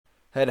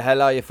Hey, the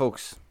hell are you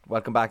folks?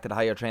 Welcome back to the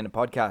Higher Training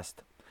Podcast.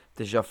 If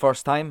this is your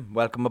first time,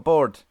 welcome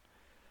aboard.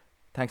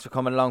 Thanks for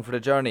coming along for the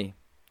journey.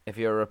 If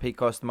you're a repeat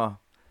customer,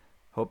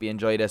 hope you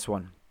enjoy this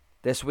one.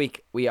 This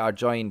week we are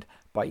joined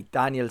by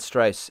Daniel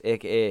Strauss,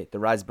 aka the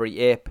Raspberry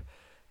Ape.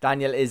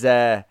 Daniel is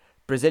a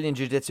Brazilian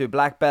Jiu-Jitsu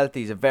black belt.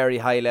 He's a very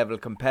high level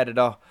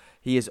competitor.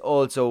 He is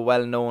also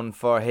well known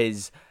for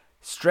his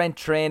strength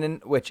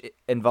training, which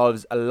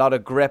involves a lot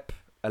of grip,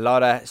 a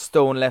lot of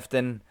stone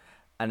lifting,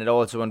 and it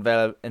also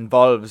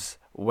involves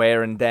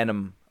wearing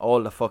denim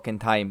all the fucking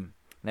time.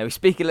 Now we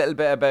speak a little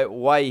bit about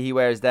why he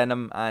wears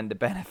denim and the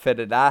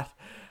benefit of that,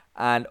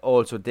 and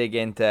also dig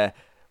into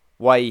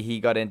why he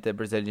got into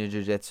Brazilian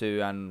Jiu-Jitsu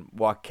and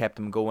what kept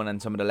him going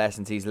and some of the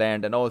lessons he's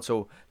learned, and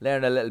also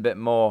learn a little bit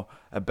more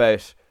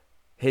about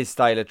his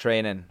style of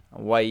training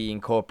and why he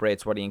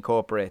incorporates what he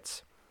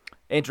incorporates.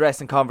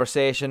 Interesting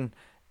conversation.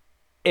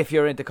 If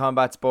you're into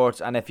combat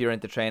sports and if you're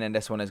into training,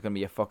 this one is going to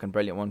be a fucking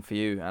brilliant one for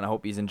you, and I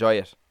hope you enjoy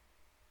it.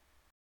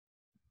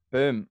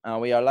 Boom, and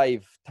we are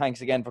live.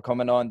 Thanks again for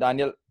coming on,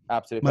 Daniel.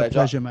 Absolute pleasure. My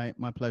pleasure, mate.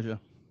 My pleasure.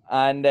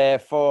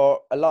 And for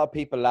a lot of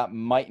people that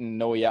mightn't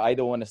know you, I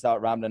don't want to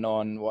start rambling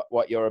on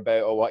what you're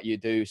about or what you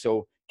do.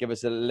 So give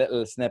us a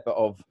little snippet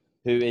of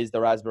who is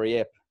the Raspberry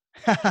Ape.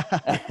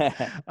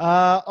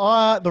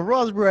 The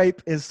Raspberry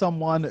Ape is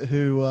someone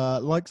who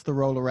likes to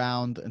roll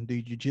around and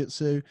do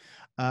jiu-jitsu.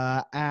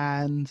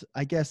 And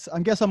I guess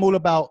I'm all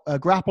about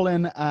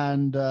grappling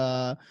and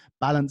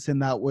balancing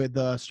that with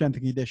strength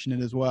and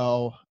conditioning as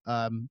well.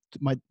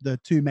 The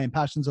two main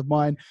passions of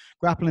mine.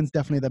 Grappling is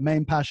definitely the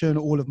main passion.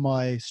 All of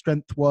my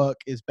strength work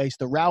is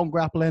based around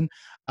grappling,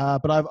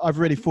 but I've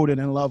really fallen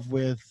in love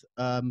with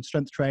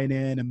strength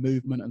training and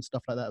movement and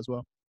stuff like that as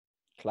well.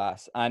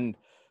 Class. And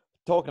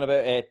talking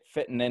about it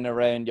fitting in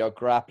around your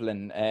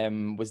grappling,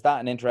 was that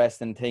an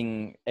interesting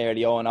thing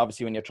early on?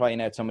 Obviously, when you're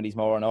trying out some of these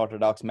more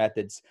unorthodox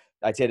methods,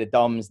 I'd say the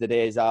DOMs, the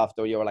days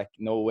after, you were like,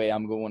 no way,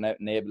 I'm going out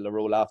and able to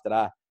roll after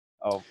that.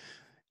 Oh,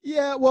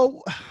 yeah.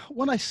 Well,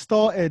 when I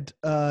started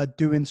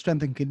doing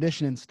strength and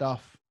conditioning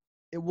stuff,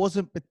 it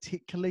wasn't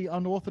particularly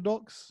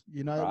unorthodox.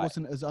 You know, right. It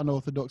wasn't as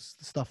unorthodox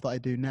the stuff that I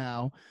do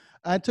now.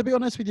 And to be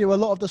honest with you, a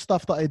lot of the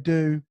stuff that I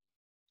do.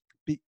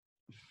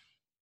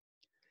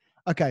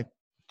 Okay.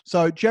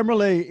 So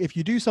generally, if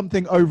you do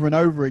something over and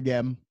over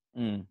again,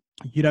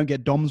 you don't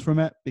get DOMs from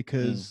it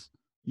because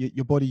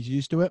your body's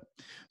used to it.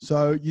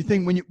 So you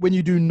think when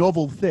you do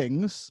novel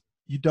things,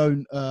 you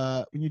don't.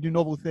 When you do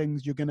novel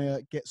things, you're gonna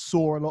get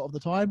sore a lot of the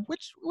time,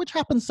 which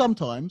happens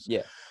sometimes.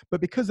 Yeah. But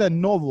because they're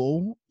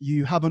novel,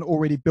 you haven't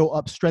already built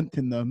up strength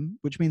in them,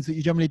 which means that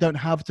you generally don't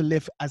have to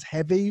lift as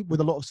heavy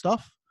with a lot of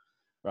stuff.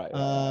 Right.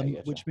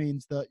 Which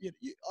means that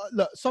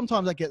look,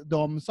 sometimes I get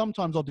DOMs,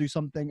 sometimes I'll do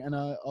something and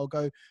I'll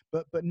go,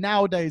 but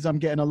nowadays I'm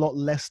getting a lot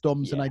less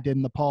DOMs than I did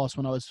in the past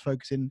when I was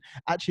focusing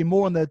actually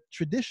more on the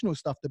traditional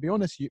stuff. To be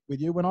honest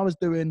with you, when I was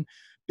doing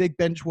big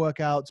bench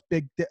workouts,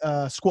 big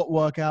squat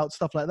workouts,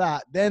 stuff like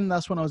that, then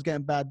that's when I was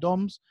getting bad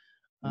DOMs.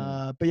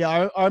 But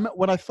yeah, I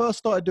when I first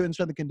started doing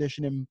strength and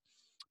conditioning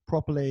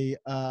properly,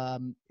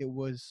 it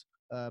was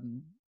a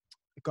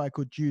guy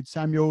called Jude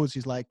Samuels.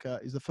 He's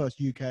the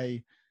first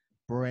UK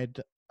bred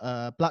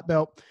black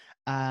belt,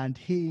 and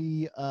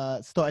he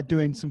started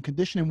doing some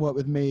conditioning work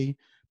with me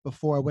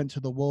before I went to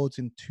the Worlds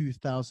in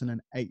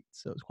 2008.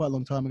 So it was quite a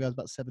long time ago. I was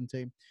about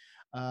 17.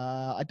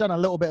 I'd done a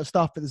little bit of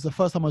stuff, but this is the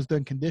first time I was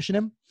doing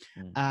conditioning.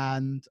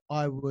 And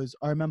I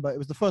remember it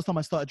was the first time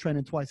I started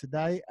training twice a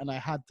day, and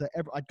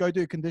I'd go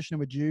do conditioning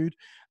with Jude,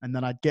 and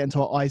then I'd get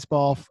into an ice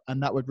bath,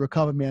 and that would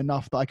recover me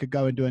enough that I could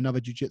go and do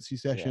another jiu-jitsu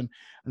session.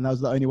 And that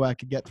was the only way I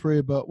could get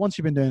through. But once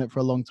you've been doing it for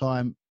a long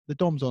time, the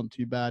DOMs aren't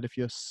too bad if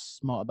you're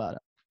smart about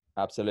it.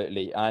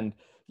 Absolutely. And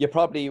you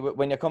probably,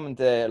 when you're coming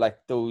to like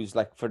those,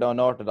 like for the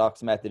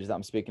unorthodox methods that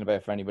I'm speaking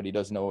about, for anybody who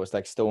doesn't know, it's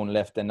like stone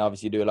lifting.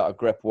 Obviously, you do a lot of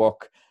grip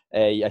work.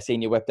 I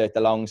seen you whipped out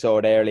the long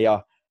sword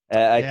earlier.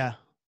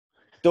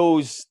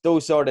 Those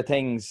sort of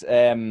things.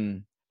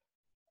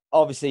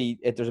 Obviously,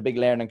 there's a big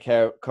learning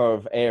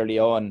curve early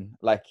on.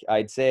 Like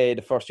I'd say,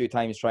 the first few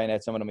times trying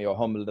out some of them, you're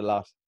humbled a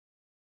lot.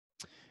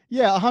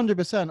 Yeah,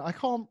 100%. I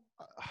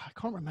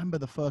can't remember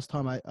the first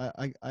time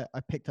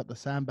I picked up the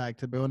sandbag,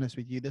 to be honest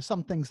with you. There's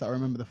some things that I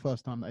remember the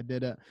first time I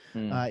did it,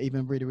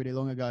 even really, really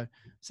long ago.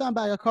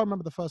 Sandbag, I can't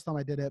remember the first time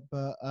I did it,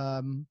 but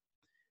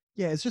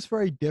yeah, it's just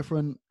very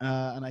different.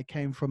 And I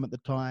came from, at the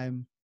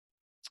time,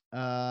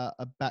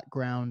 a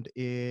background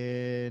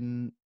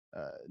in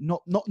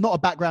not a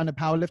background in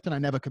powerlifting. I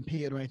never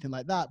competed or anything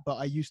like that, but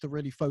I used to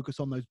really focus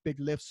on those big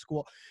lifts,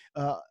 squat.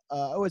 I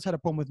always had a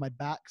problem with my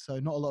back, so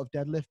not a lot of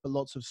deadlift, but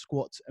lots of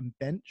squats and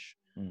bench.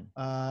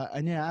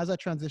 And yeah, as I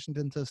transitioned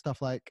into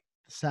stuff like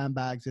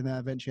sandbags and then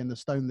eventually in the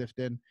stone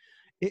lifting,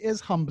 it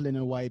is humbling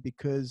in a way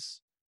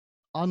because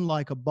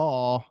unlike a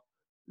bar,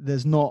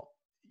 there's not,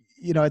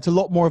 it's a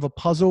lot more of a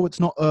puzzle. It's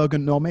not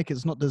ergonomic.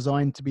 It's not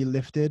designed to be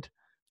lifted,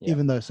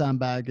 even though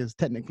sandbag is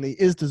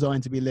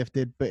designed to be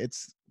lifted, but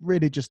it's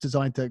really just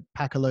designed to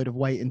pack a load of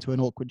weight into an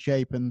awkward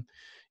shape. And,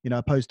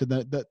 opposed to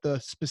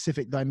the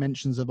specific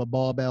dimensions of a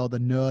barbell, the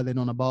knurling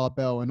on a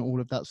barbell, and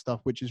all of that stuff,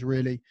 which is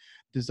really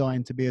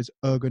designed to be as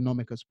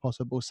ergonomic as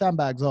possible.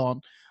 Sandbags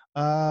aren't,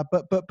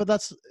 but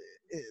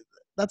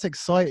that's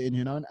exciting,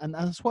 and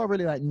that's why I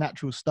really like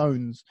natural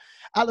stones.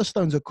 Atlas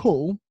stones are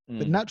cool,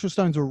 but natural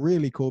stones are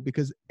really cool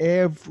because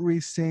every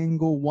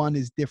single one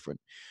is different.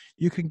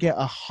 You can get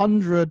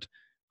 100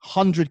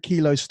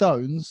 kilo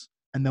stones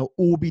and they'll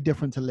all be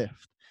different to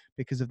lift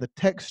because of the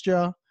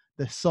texture,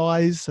 the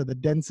size. So the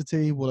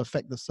density will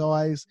affect the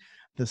size,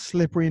 the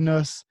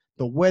slipperiness,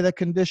 the weather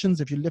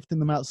conditions. If you're lifting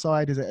them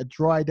outside, is it a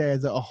dry day?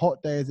 Is it a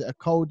hot day? Is it a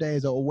cold day?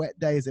 Is it a wet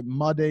day? Is it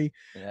muddy?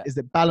 Yeah. Is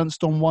it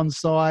balanced on one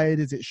side?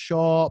 Is it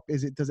sharp?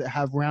 Does it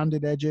have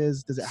rounded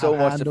edges? Does it have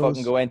handles? So much to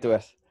fucking go into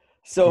it.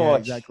 So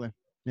much. Exactly.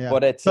 Yeah.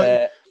 But it's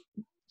so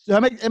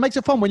it makes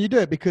it fun when you do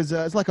it because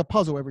it's like a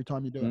puzzle every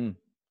time you do it.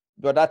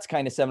 But that's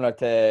kind of similar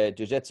to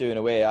jiu-jitsu in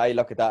a way. I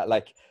look at that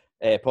like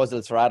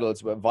puzzles for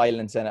adults with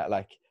violence in it,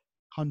 like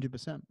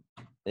 100%.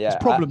 Yeah,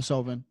 it's problem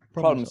solving.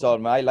 Problem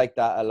solving. I like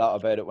that a lot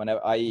about it. When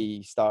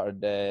I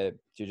started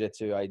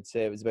jiu-jitsu, I'd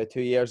say it was about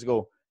 2 years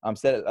ago. I'm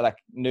still like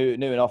new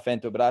enough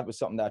into it, but that was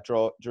something that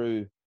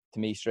drew to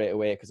me straight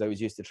away because I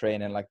was used to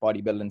training like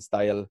bodybuilding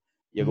style.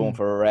 You're going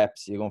for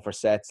reps, you're going for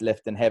sets,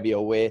 lifting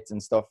heavier weights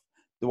and stuff.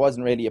 There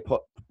wasn't really a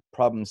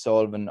problem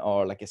solving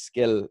or like a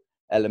skill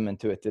element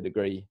to it to a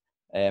degree.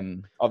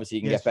 Obviously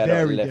you can get better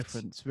at lifts.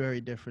 It's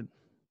very different.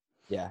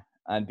 Yeah.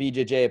 And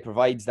BJJ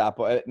provides that,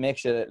 but it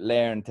makes you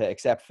learn to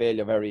accept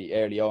failure very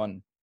early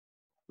on.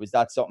 Was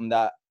that something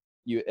that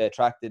you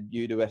attracted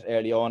you to it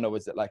early on, or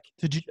was it like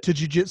to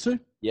jiu-jitsu?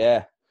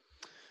 Yeah.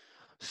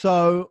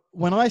 So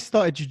when I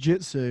started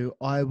jiu-jitsu,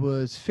 I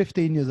was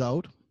 15 years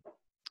old,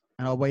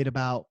 and I weighed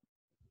about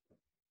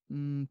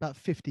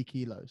 50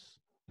 kilos.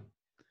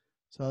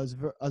 So I was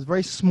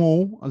very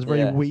small. I was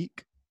very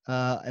weak.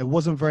 I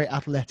wasn't very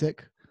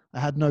athletic. I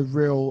had no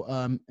real.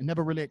 I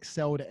never really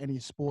excelled at any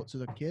sports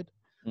as a kid.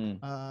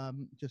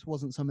 Just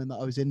wasn't something that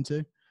I was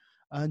into.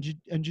 And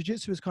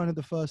jiu-jitsu was kind of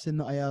the first thing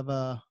that I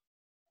ever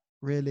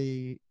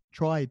really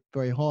tried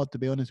very hard, to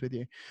be honest with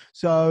you.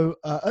 So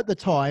at the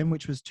time,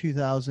 which was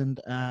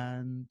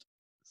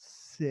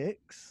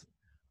 2006,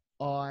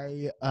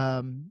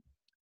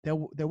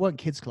 there weren't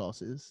kids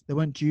classes, there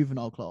weren't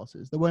juvenile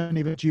classes, there weren't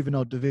even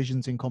juvenile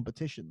divisions in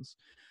competitions.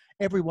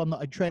 Everyone that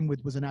I trained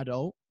with was an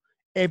adult.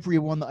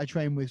 Everyone that I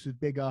trained with was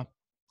bigger.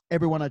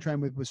 Everyone I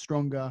trained with was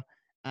stronger.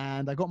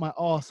 And I got my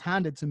ass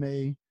handed to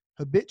me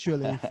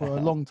habitually for a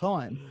long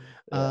time.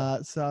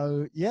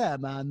 So yeah,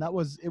 man, I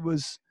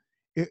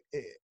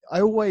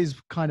always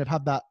kind of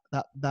had that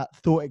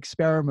thought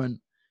experiment.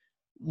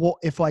 What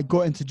if I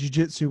got into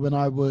jiu-jitsu when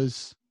I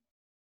was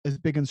as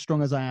big and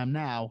strong as I am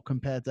now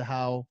compared to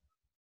how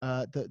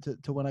to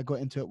when I got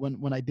into it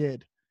when I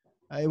did?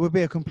 It would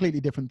be a completely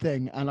different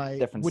thing, and I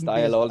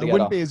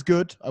wouldn't be as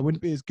good,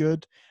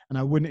 and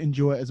I wouldn't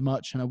enjoy it as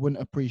much, and I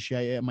wouldn't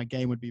appreciate it, and my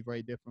game would be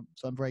very different.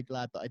 So I'm very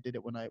glad that I did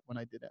it when I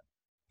did it.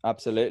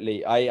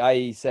 Absolutely.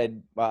 I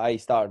said, well, I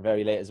started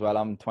very late as well.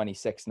 I'm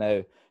 26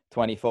 now.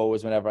 24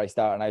 was whenever I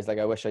started, and I was like,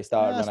 I wish I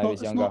started when I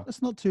was younger.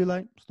 It's not too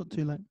late. It's not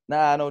too late.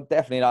 Nah, no,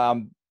 definitely not.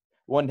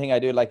 One thing I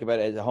do like about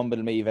it is it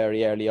humbled me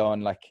very early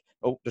on. Like,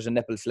 oh, there's a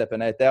nipple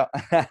slipping out there.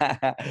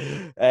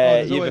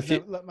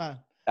 Look, man.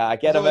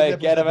 Get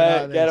him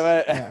out.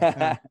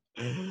 Yeah.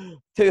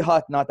 Too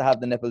hot not to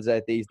have the nipples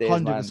out these days,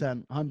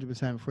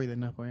 100% free the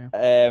nipple, yeah.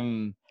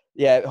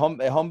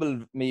 It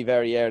humbled me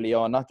very early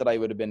on. Not that I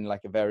would have been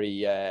like a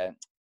very,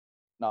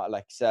 not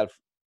like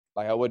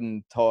I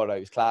wouldn't thought I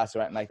was class or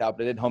anything like that,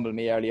 but it did humble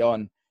me early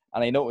on.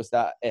 And I noticed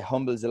that it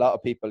humbles a lot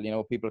of people.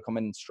 People come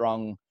in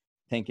strong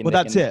thinking. Well,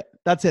 that's it.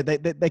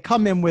 They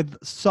come in with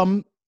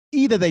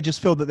either they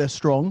just feel that they're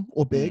strong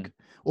or big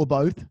or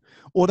both,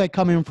 or they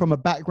come in from a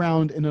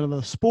background in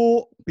another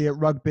sport, be it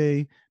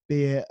rugby,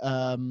 be it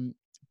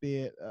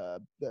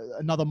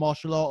another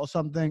martial art or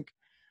something,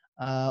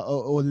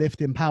 or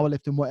lifting,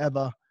 powerlifting,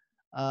 whatever.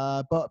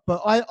 But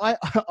I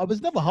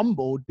was never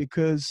humbled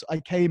because I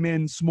came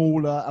in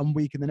smaller and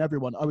weaker than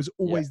everyone. I was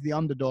always the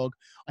underdog.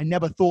 I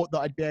never thought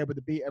that I'd be able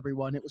to beat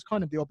everyone. It was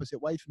kind of the opposite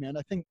way for me. And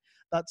I think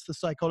that's the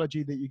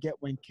psychology that you get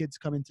when kids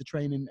come into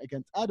training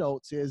against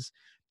adults is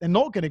they're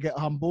not going to get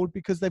humbled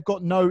because they've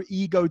got no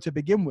ego to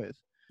begin with.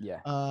 Yeah.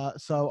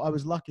 So I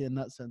was lucky in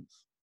that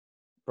sense.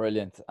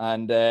 Brilliant.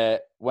 And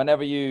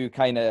whenever you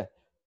kind of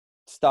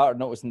start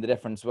noticing the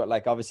difference,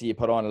 like obviously you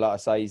put on a lot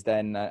of size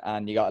then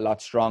and you got a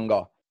lot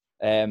stronger.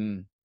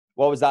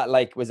 What was that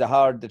like? Was it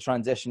hard to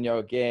transition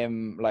your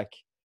game? Like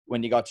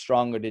when you got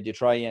stronger, did you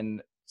try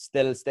and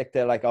still stick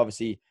to, like,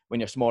 obviously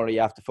when you're smaller,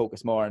 you have to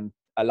focus more and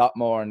a lot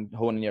more on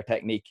honing your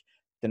technique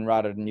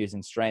rather than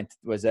using strength?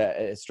 Was it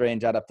a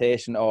strange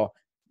adaptation, or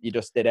you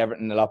just did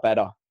everything a lot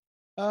better?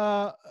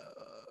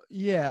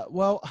 Yeah,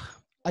 well,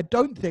 I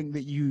don't think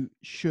that you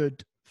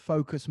should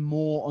focus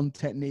more on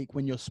technique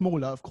when you're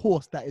smaller. Of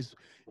course, that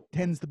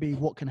tends to be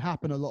what can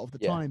happen a lot of the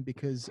time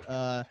because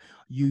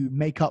you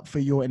make up for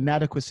your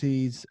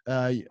inadequacies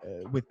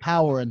with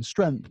power and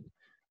strength.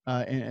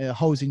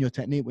 holes in your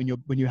technique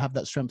when you have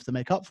that strength to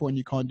make up for, and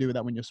you can't do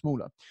that when you're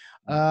smaller.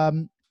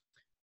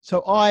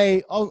 So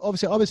I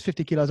was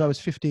 50 kilos. I was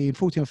 14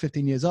 or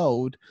 15 years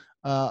old.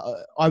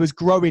 I was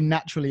growing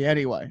naturally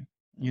anyway,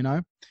 you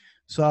know.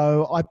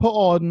 So I put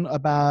on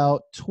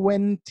about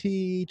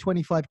 20,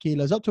 25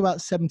 kilos, up to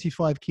about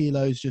 75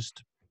 kilos,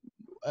 just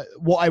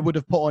what I would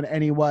have put on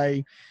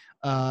anyway,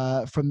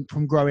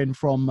 from growing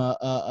from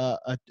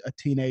a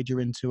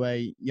teenager into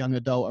a young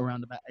adult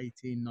around about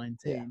 18,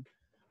 19.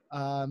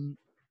 Yeah.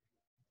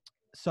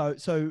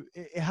 So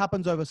it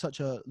happens over such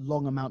a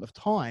long amount of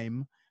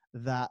time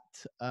that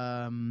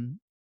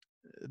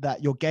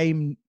that your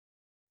game,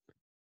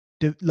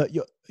 look,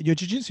 your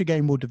jiu-jitsu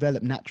game will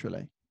develop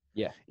naturally.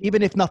 Yeah.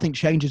 Even if nothing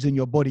changes in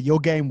your body, your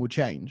game will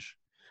change.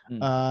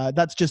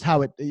 That's just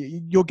how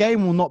your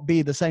game will not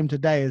be the same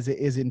today as it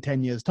is in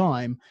 10 years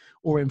time,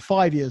 or in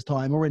 5 years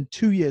time, or in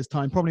 2 years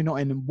time, probably not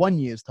in 1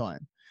 year's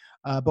time.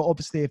 But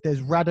obviously, if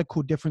there's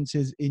radical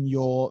differences in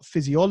your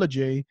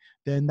physiology,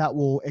 then that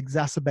will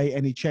exacerbate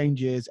any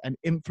changes and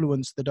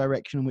influence the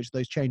direction in which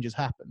those changes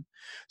happen.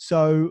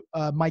 So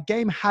my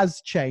game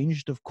has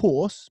changed, of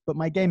course, but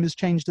my game has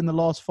changed in the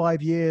last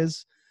 5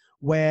 years,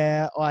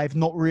 where I've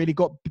not really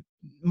got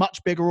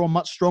much bigger or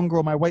much stronger,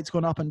 or my weight's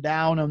gone up and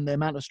down, and the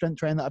amount of strength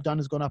training that I've done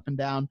has gone up and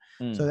down.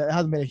 So there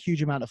hasn't been a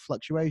huge amount of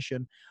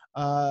fluctuation.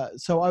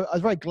 So I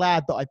was very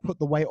glad that I put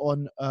the weight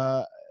on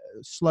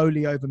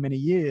slowly over many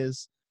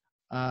years.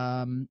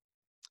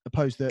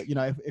 Opposed to, you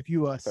know, if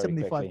you were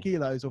 75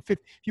 kilos or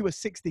 50, if you were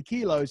 60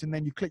 kilos and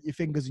then you click your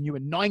fingers and you were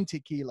 90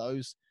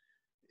 kilos,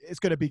 it's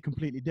going to be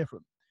completely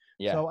different.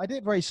 Yeah. So I did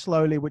it very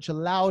slowly, which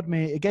allowed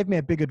me, it gave me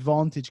a big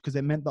advantage because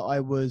it meant that I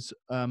was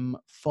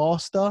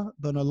faster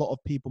than a lot of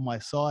people my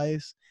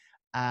size.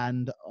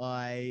 And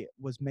I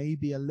was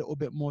maybe a little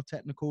bit more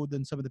technical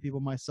than some of the people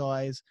my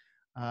size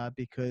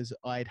because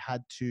I'd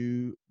had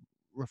to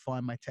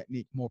refine my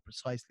technique more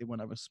precisely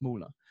when I was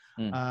smaller.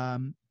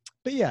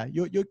 But yeah,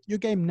 your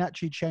game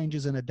naturally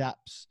changes and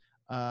adapts.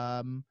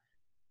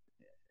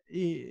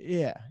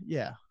 Yeah,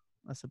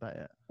 that's about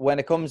it. When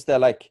it comes to,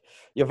 like,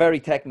 you're very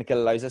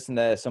technical. I was listening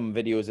to some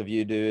videos of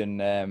you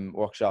doing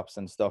workshops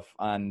and stuff,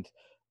 and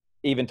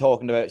even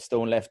talking about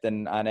stone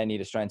lifting and any of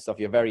the strength stuff.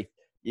 You're very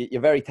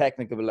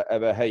technical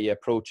about how you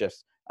approach it,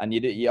 and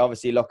you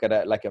obviously look at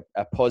it like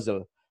a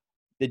puzzle.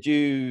 Did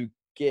you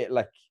get,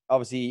 like,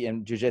 obviously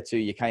in jiu-jitsu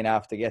you kind of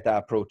have to get that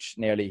approach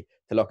nearly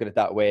to look at it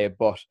that way,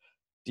 but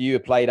do you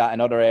apply that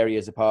in other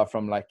areas apart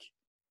from like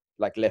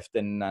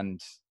lifting and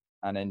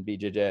in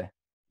BJJ?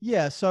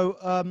 Yeah. So,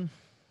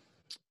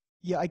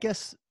 yeah, I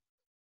guess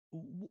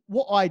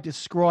what I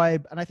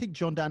describe, and I think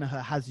John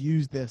Danaher has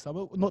used this.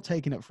 I'm not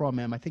taking it from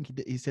him. I think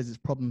he says it's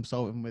problem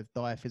solving with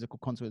dire physical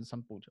consequences,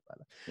 some bullshit like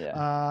that.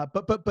 Yeah.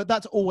 But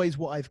that's always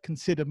what I've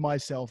considered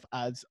myself,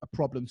 as a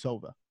problem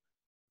solver.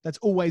 That's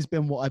always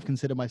been what I've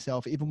considered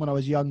myself. Even when I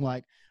was young,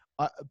 like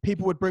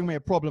people would bring me a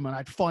problem and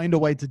I'd find a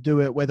way to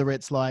do it, whether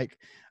it's like,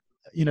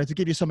 you know, to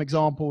give you some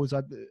examples,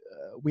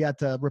 we had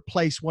to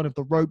replace one of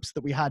the ropes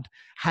that we had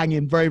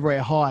hanging very, very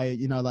high,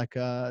 you know, like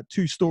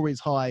 2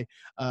 stories high,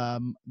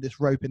 this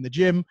rope in the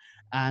gym.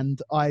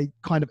 And I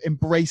kind of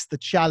embraced the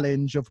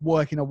challenge of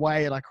working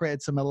away, and I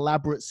created some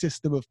elaborate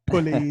system of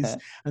pulleys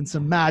and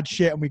some mad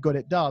shit, and we got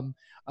it done.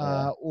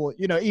 Or,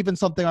 you know, even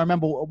something I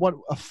remember,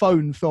 a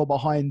phone fell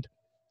behind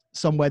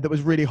somewhere that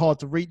was really hard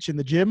to reach in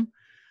the gym.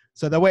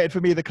 So they waited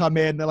for me to come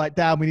in. They're like,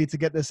 "Damn, we need to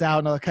get this out."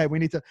 And okay, we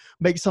need to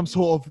make some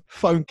sort of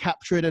phone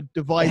captured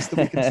device that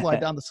we can slide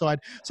down the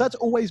side. So that's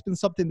always been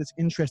something that's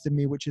interested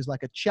me, which is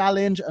like a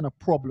challenge and a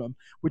problem,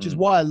 which is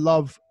why I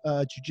love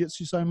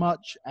jiu-jitsu so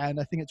much. And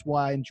I think it's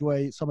why I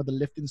enjoy some of the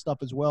lifting stuff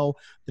as well,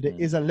 that it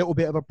is a little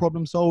bit of a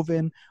problem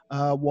solving.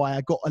 Why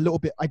I got a little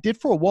bit, I did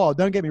for a while,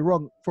 don't get me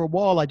wrong, for a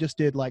while I just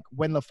did like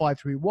Wendler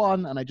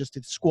 5-3-1, and I just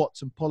did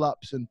squats and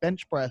pull-ups and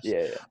bench press.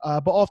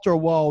 But after a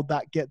while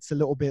that gets a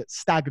little bit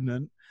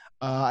stagnant.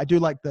 I do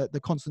like the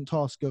constant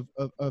task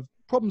of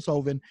problem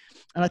solving.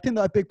 And I think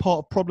that a big part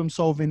of problem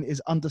solving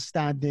is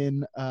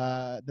understanding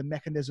the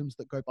mechanisms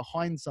that go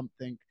behind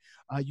something.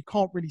 You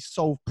can't really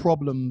solve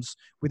problems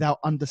without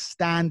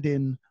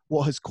understanding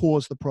what has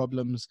caused the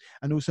problems,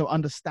 and also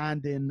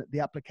understanding the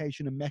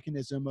application and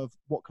mechanism of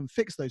what can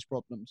fix those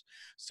problems.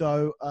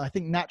 So I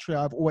think naturally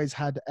I've always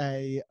had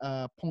a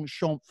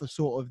penchant for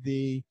sort of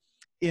the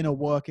inner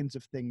workings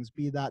of things,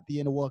 be that the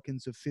inner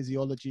workings of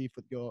physiology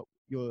for your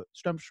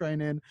strength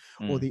training,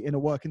 or the inner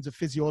workings of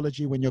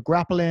physiology when you're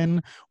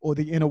grappling, or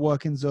the inner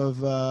workings of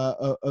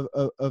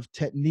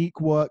technique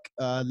work,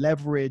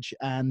 leverage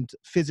and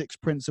physics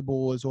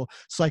principles, or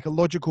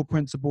psychological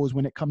principles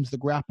when it comes to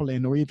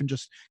grappling, or even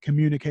just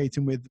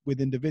communicating with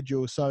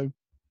individuals. So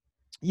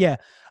yeah,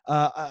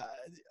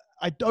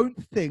 I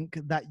don't think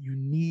that you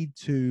need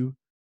to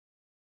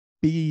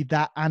be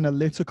that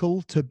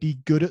analytical to be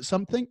good at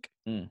something.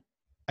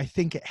 I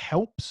think it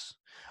helps.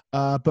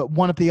 But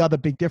one of the other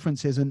big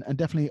differences, and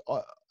definitely,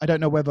 I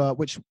don't know whether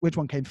which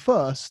one came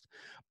first,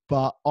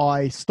 but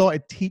I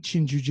started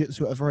teaching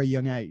jiu-jitsu at a very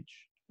young age.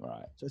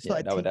 Right. So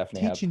I started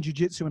teaching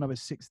jiu-jitsu when I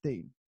was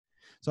 16.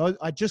 So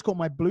I just got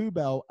my blue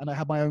belt, and I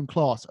had my own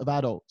class of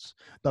adults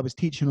that I was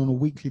teaching on a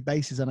weekly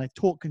basis, and I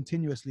taught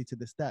continuously to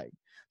this day.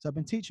 So I've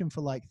been teaching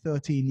for like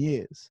 13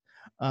 years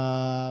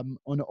on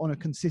a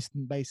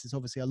consistent basis,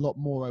 obviously a lot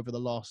more over the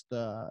last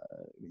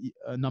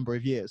number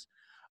of years.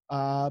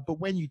 But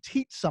when you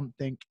teach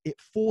something, it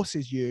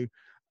forces you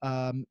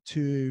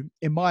to,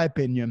 in my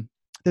opinion,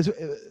 there's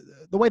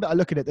the way that I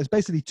look at it, there's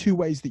basically two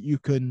ways that you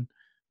can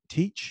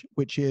teach,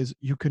 which is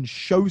you can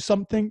show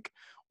something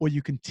or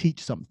you can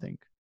teach something.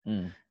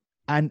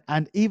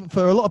 And even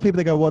for a lot of people,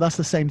 they go, well, that's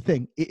the same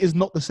thing. It is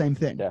not the same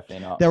thing.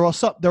 Definitely not.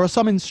 There are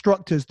some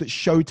instructors that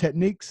show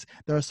techniques.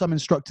 There are some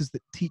instructors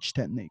that teach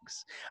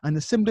techniques. And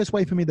the simplest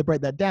way for me to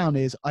break that down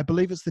is, I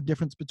believe it's the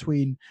difference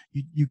between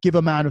you give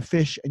a man a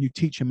fish and you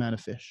teach a man a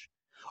fish.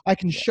 I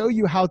can show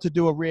you how to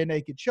do a rear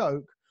naked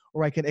choke,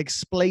 or I can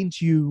explain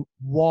to you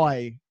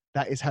why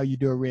that is how you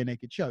do a rear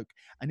naked choke.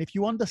 And if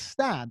you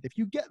understand, if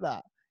you get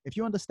that, if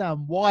you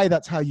understand why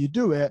that's how you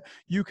do it,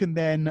 you can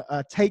then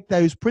take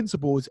those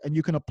principles and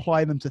you can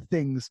apply them to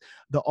things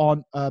that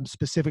aren't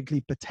specifically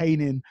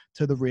pertaining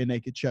to the rear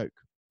naked choke.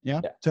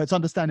 Yeah. So it's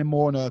understanding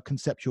more on a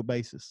conceptual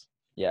basis.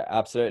 Yeah,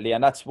 absolutely.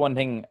 And that's one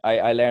thing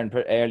I learned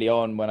early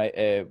on when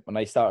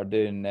I started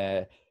doing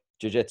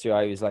jiu-jitsu.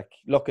 I was like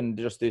looking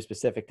to just do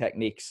specific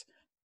techniques.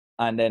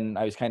 And then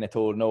I was kind of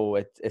told, no,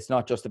 it's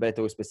not just about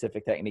those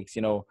specific techniques,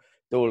 you know,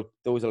 those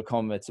will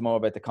come. It's more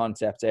about the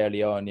concepts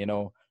early on, you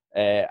know.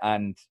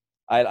 And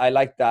I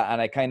like that,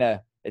 and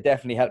it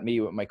definitely helped me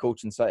with my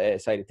coaching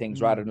side of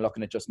things, rather than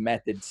looking at just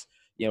methods.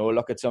 You know,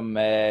 look at some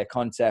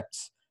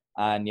concepts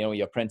and, you know,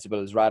 your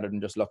principles, rather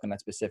than just looking at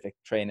specific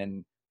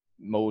training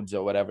modes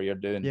or whatever you're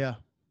doing. Yeah,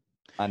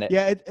 and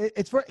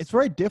it's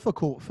very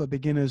difficult for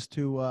beginners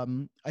to.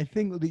 I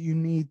think that you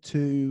need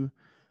to.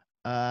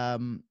 I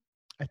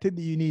think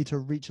that you need to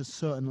reach a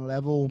certain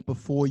level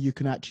before you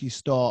can actually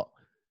start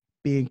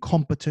being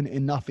competent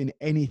enough in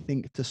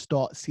anything to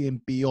start seeing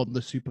beyond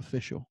the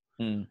superficial.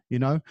 You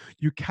know,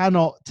 you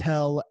cannot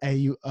tell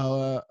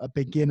a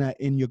beginner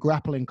in your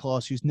grappling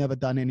class who's never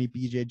done any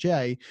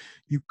BJJ,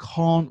 you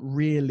can't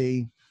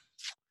really,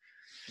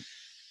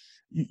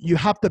 you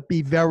have to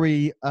be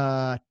very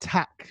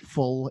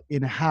tactful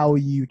in how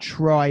you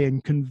try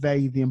and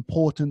convey the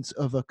importance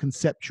of a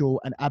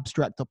conceptual and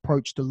abstract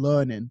approach to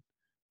learning,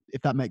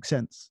 if that makes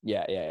sense.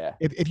 Yeah.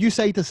 If you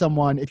say to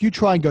someone, if you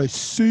try and go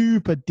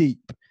super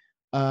deep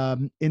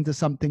into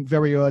something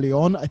very early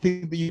on, I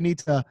think that you need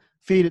to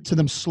feed it to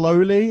them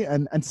slowly,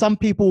 and some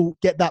people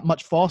get that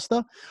much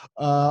faster.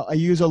 I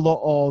use a lot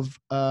of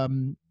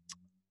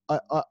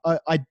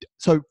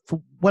so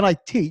when I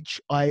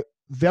teach, I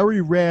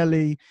very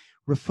rarely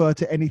refer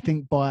to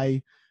anything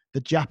by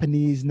the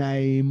Japanese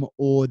name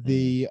or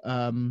the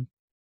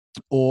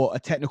or a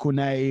technical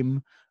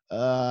name,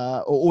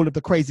 or all of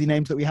the crazy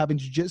names that we have in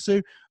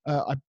jiu-jitsu.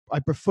 I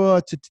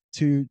prefer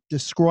to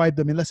describe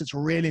them, unless it's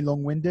really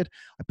long-winded.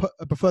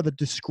 I prefer to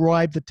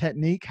describe the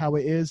technique, how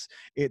it is.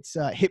 It's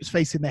hips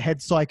facing the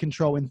head side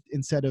control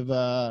instead of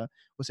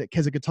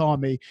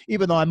Kezagatame,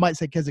 even though I might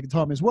say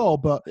Kezagatame as well,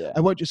 but I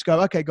won't just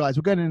go, okay guys,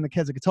 we're going in the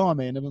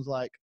Kezagatame, and everyone's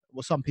like,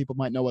 well, some people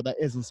might know what that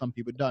is and some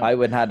people don't. I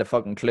wouldn't have the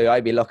fucking clue.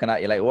 I'd be looking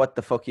at you like, what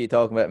the fuck are you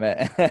talking about,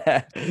 mate?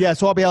 Yeah,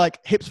 so I'll be like,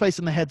 hips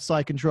facing the head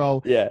side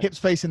control, Yeah. hips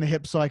facing the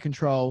hip side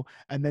control,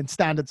 and then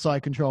standard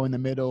side control in the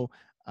middle.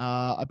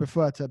 I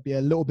prefer to be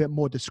a little bit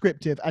more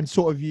descriptive and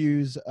sort of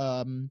use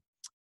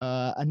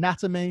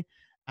anatomy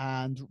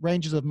and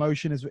ranges of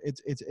motion.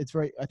 It's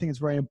very, I think it's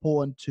very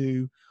important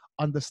to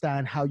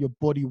understand how your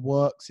body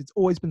works. It's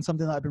always been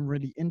something that I've been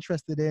really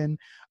interested in.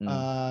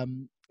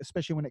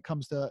 Especially when it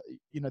comes to,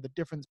 you know, the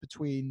difference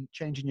between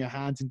changing your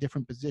hands in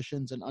different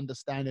positions and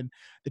understanding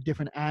the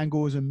different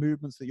angles and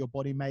movements that your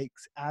body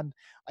makes. And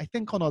I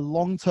think on a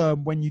long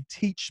term, when you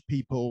teach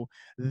people,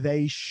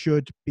 they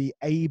should be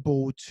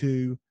able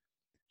to,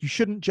 you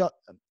shouldn't just,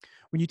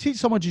 when you teach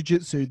someone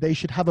jiu-jitsu, they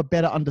should have a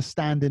better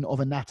understanding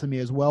of anatomy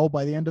as well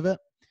by the end of it.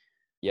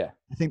 Yeah.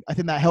 I think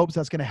that helps.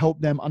 That's going to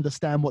help them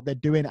understand what they're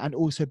doing and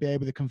also be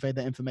able to convey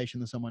that information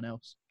to someone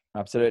else.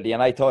 Absolutely.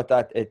 And I thought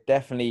that it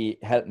definitely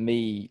helped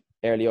me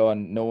early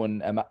on knowing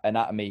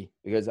anatomy,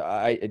 because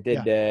I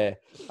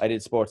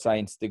did sports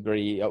science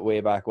degree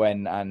way back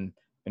when, and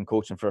been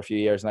coaching for a few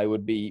years, and I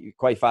would be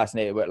quite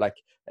fascinated with like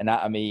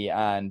anatomy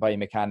and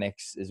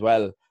biomechanics as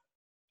well.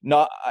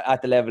 Not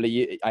at the level of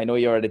you. I know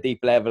you're at a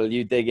deep level.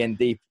 You dig in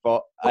deep,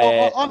 but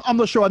I'm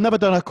not sure. I've never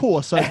done a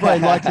course, so it's very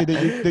likely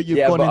that you've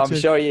gone but into. I'm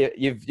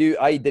sure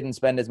I didn't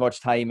spend as much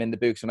time in the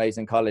books when I was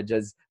in college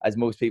as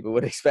most people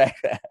would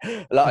expect.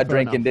 A lot of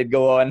drinking did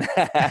go on.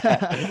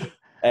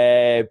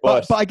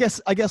 But I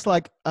guess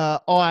like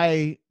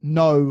I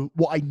know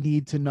what I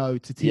need to know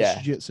to teach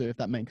jiu-jitsu, if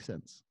that makes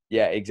sense.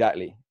 Yeah,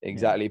 exactly.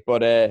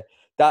 But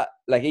that,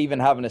 like, even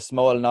having a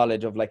small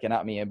knowledge of like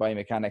anatomy and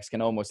biomechanics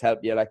can almost help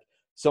you. Like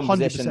some 100%.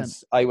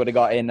 Positions I would have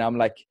got in, I'm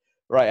like,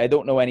 right, I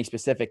don't know any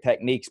specific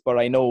techniques, but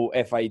I know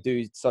if I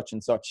do such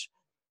and such,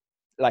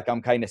 like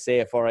I'm kind of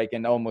safe, or I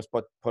can almost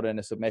put in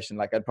a submission.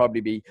 Like I'd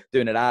probably be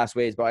doing it ass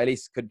ways, but I at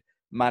least could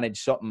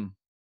manage something.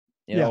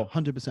 You know?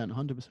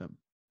 100%.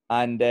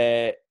 And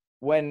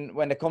when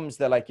it comes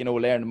to like, you know,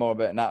 learning more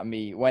about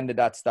anatomy, when did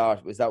that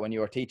start? Was that when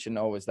you were teaching,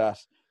 or was that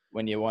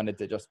when you wanted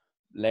to just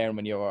learn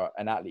when you were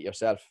an athlete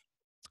yourself?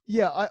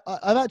 Yeah,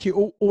 I've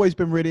actually always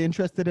been really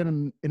interested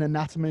in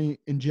anatomy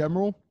in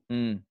general.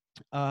 Mm.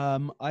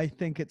 I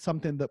think it's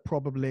something that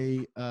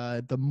probably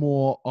the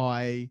more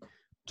I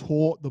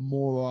taught, the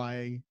more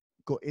I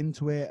got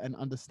into it and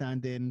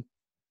understanding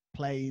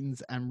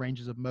planes and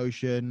ranges of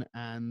motion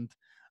and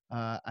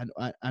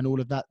all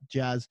of that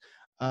jazz.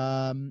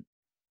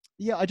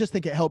 Yeah, I just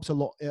think it helps a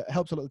lot. It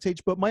helps a lot to teach.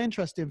 But my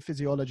interest in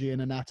physiology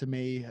and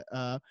anatomy,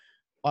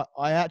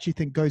 I actually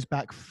think goes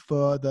back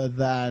further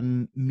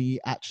than me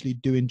actually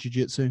doing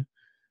jiu-jitsu.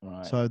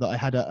 Right. So that I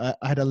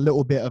had a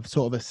little bit of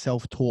sort of a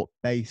self-taught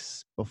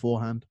base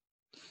beforehand.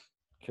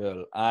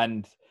 Cool.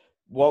 And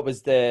what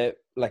was the,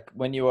 like,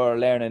 when you were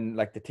learning,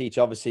 like, to teach,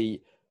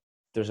 obviously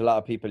there's a lot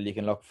of people you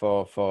can look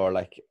for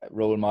like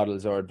role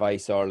models or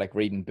advice or like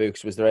reading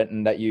books. Was there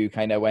anything that you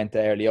kind of went to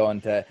early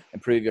on to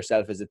improve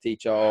yourself as a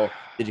teacher, or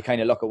did you kind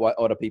of look at what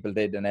other people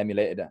did and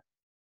emulated it?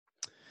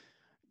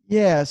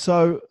 Yeah,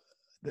 so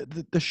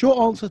the short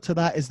answer to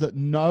that is that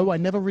no, I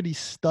never really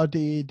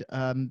studied.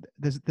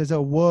 There's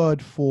a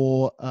word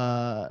for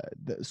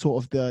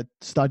sort of the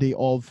study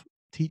of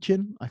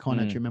teaching. I can't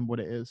actually remember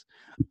what it is,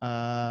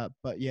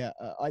 but yeah,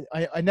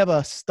 I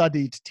never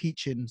studied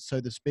teaching,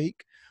 so to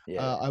speak.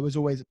 Yeah. I was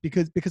always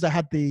because I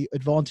had the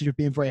advantage of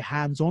being very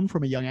hands-on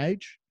from a young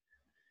age,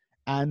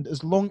 and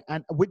as long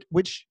and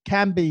which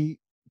can be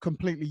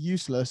completely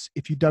useless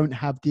if you don't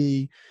have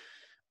the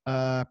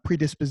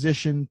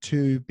predisposition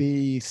to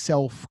be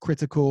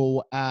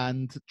self-critical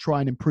and try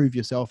and improve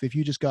yourself. If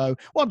you just go,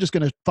 well, I'm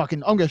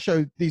going to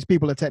show these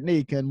people a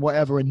technique and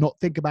whatever and not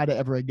think about it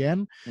ever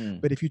again.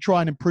 But if you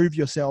try and improve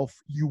yourself,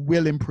 you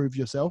will improve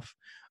yourself.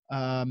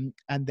 And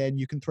then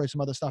you can throw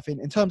some other stuff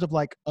in terms of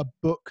like a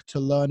book to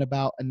learn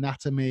about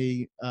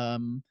anatomy,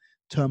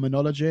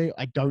 terminology.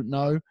 I don't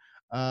know.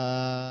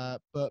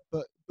 But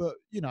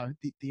you know,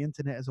 the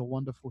internet is a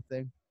wonderful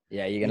thing.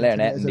 Yeah, you The can learn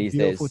internet is anything a these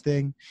beautiful days.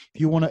 thing. If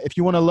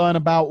you want to learn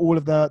about all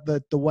of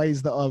the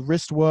ways that a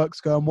wrist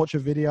works, go and watch a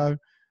video.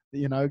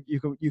 You know, you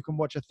can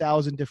watch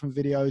 1,000 different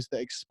videos that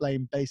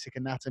explain basic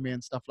anatomy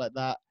and stuff like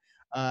that.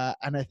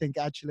 And I think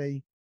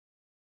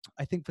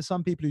for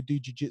some people who do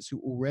jiu-jitsu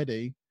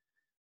already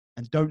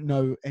and don't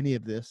know any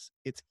of this,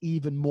 it's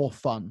even more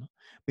fun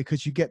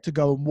because you get to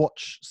go and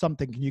watch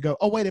something and you go,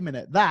 oh, wait a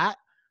minute,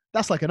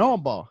 that's like an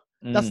armbar.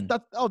 That's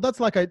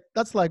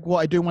like what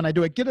I do when I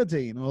do a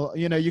guillotine. Or,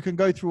 you know, you can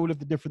go through all of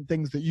the different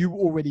things that you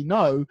already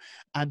know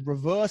and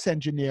reverse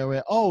engineer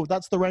it. Oh,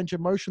 that's the range of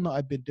motion that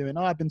I've been doing.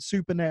 Oh, I've been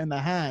supinating the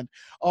hand.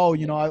 Oh,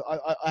 you know,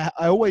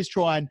 I always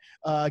try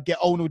and get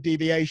ulnar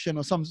deviation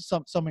or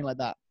something like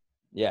that.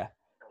 Yeah.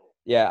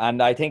 Yeah.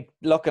 And I think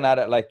looking at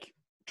it, like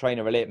trying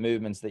to relate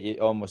movements that you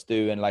almost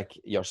do in like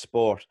your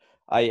sport.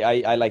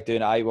 I like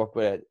doing it. I work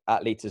with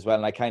athletes as well,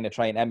 and I kind of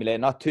try and emulate,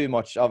 not too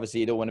much. Obviously,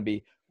 you don't want to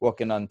be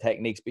working on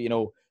techniques, but you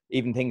know,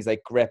 even things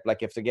like grip,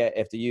 like if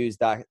to use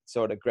that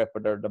sort of grip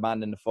where they're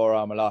demanding the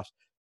forearm a lot,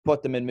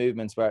 put them in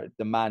movements where it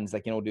demands,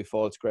 like, you know, do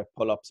false grip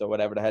pull-ups or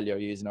whatever the hell you're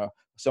using, or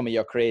some of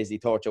your crazy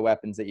torture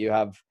weapons that you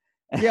have.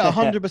 Yeah,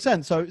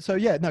 100%. So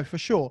yeah, no, for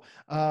sure.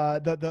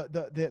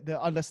 The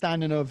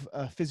understanding of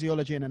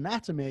physiology and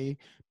anatomy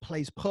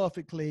plays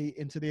perfectly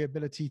into the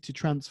ability to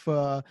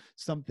transfer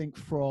something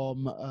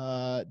from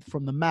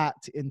the mat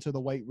into the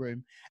weight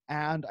room.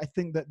 And I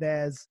think that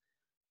there's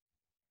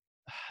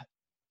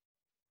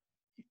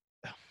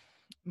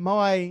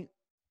my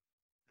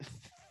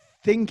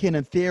thinking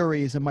and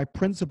theories and my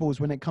principles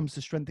when it comes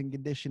to strength and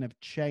condition have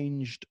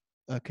changed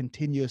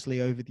continuously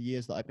over the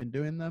years that I've been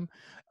doing them.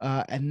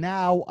 And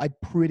now I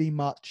pretty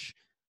much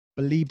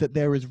believe that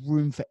there is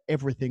room for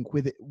everything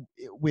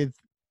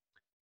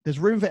there's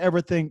room for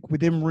everything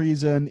within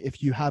reason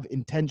if you have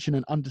intention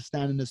and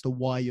understanding as to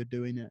why you're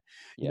doing it.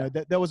 You know,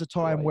 there was a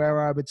time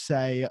where I would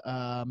say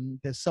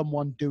there's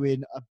someone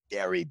doing a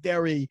very,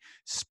 very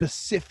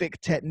specific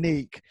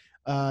technique.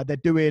 They're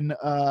doing,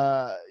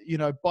 you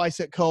know,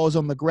 bicep curls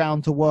on the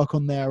ground to work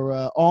on their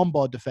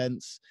armbar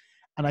defense.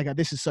 And I go,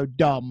 this is so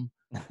dumb.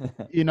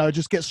 You know,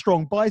 just get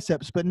strong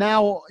biceps. But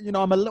now, you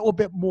know, I'm a little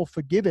bit more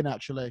forgiving,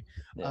 actually.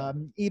 Yeah.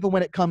 Even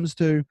when it comes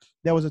to,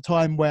 there was a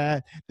time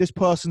where this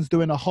person's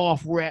doing a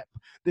half rep,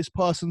 this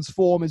person's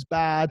form is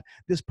bad,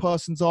 this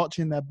person's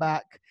arching their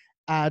back.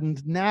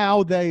 And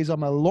nowadays,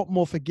 I'm a lot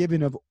more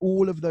forgiving of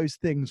all of those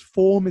things.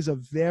 Form is a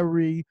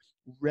very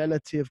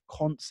relative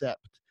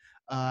concept.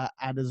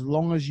 And as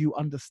long as you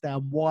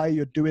understand why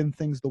you're doing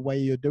things the way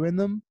you're doing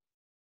them,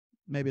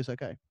 maybe it's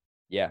okay.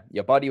 Yeah,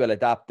 your body will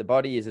adapt. The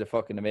body is a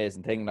fucking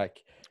amazing thing.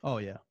 Like, oh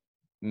yeah,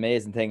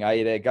 amazing thing. I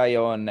had a guy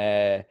on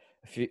a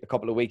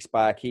couple of weeks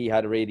back. He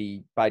had a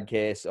really bad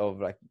case of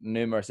like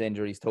numerous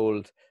injuries,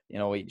 told, you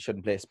know, he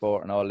shouldn't play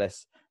sport and all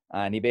this,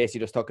 and he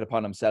basically just took it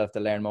upon himself to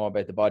learn more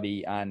about the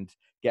body and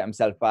get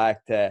himself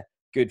back to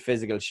good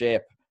physical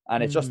shape.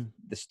 And it's just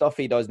the stuff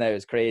he does now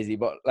is crazy.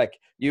 But like,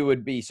 you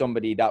would be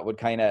somebody that would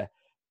kind of,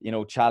 you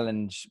know,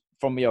 challenge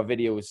from your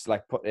videos,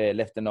 like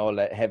lifting all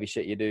that heavy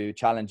shit you do,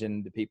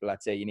 challenging the people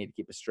that say you need to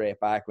keep a straight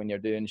back when you're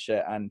doing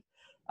shit, and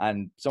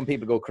some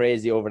people go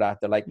crazy over that.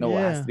 They're like, no,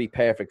 it has to be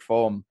perfect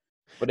form.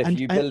 But if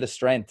you build a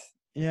strength,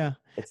 yeah,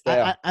 it's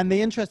there. And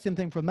the interesting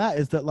thing from that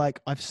is that, like,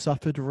 I've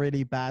suffered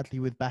really badly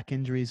with back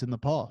injuries in the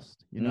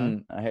past. You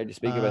know, I heard you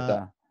speak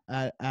about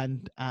that.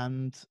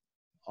 And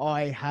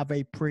I have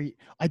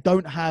I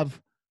don't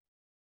have.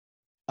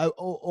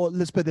 Or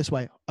let's put it this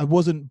way: I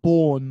wasn't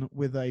born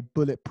with a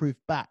bulletproof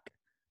back.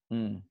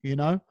 You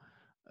know,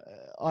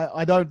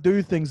 I don't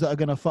do things that are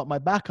going to fuck my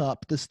back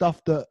up. The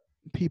stuff that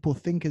people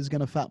think is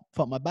going to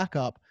fuck my back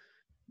up,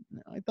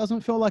 it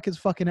doesn't feel like it's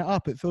fucking it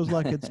up. It feels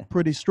like it's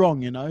pretty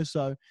strong, you know.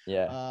 So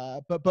yeah.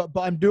 But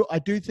I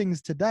do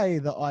things today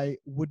that I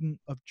wouldn't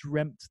have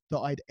dreamt that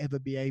I'd ever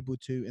be able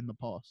to in the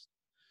past.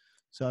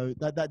 So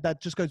that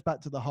just goes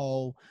back to the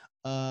whole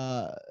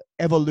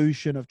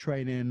evolution of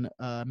training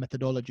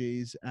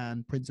methodologies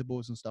and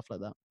principles and stuff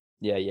like that.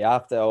 Yeah, you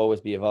have to always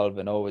be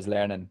evolving, always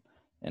learning,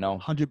 you know.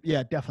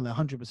 Yeah, definitely,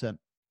 100%.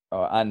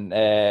 Oh, and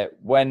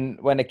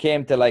when it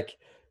came to, like,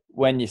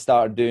 when you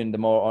started doing the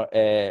more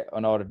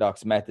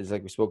unorthodox methods,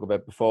 like we spoke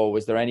about before,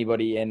 was there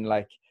anybody in,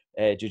 like,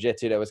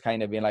 jiu-jitsu that was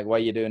kind of being like, why are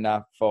you doing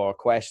that for,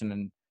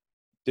 questioning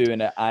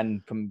doing it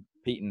and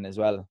competing as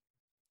well?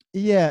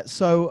 Yeah,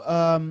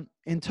 so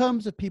in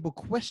terms of people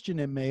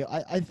questioning me,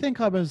 I think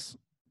I was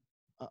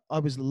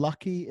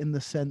lucky in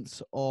the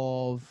sense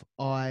of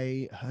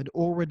I had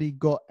already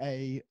got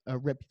a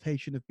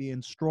reputation of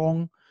being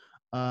strong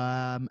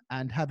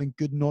and having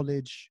good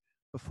knowledge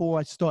before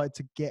I started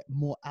to get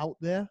more out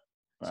there,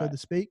 so to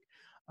speak.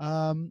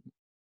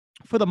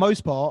 For the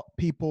most part,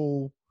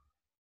 people,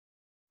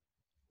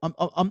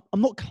 I'm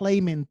not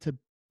claiming to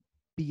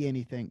be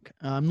anything.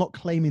 I'm not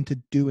claiming to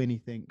do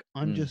anything.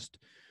 I'm just,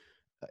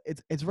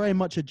 it's very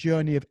much a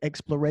journey of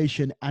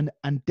exploration and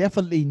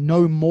definitely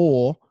no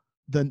more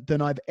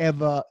than I've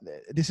ever.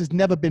 This has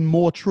never been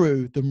more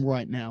true than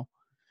right now,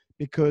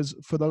 because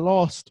for the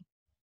last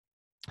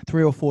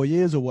 3 or 4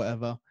 years or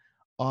whatever,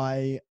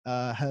 I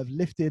have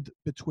lifted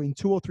between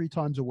 2 or 3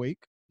 times a week,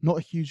 not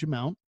a huge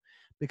amount,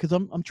 because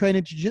I'm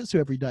training jiu-jitsu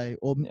every day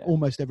or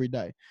almost every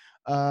day.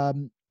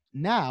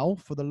 Now,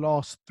 for the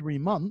last 3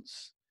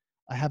 months,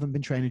 I haven't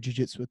been training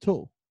jiu-jitsu at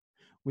all,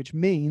 which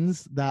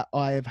means that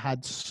I have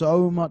had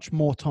so much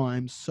more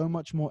time, so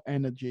much more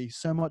energy,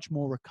 so much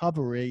more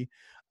recovery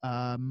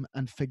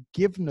and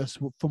forgiveness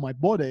for my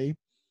body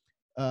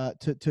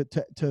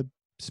to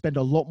spend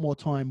a lot more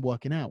time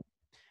working out.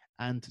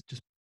 And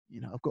just, you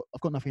know,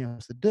 I've got nothing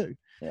else to do.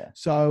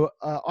 So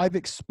I've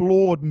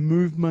explored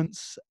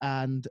movements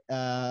and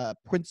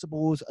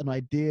principles and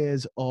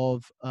ideas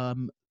of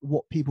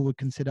what people would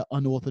consider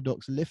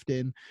unorthodox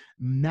lifting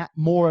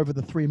more over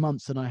the 3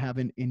 months than I have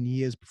in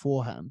years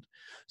beforehand.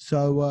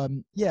 So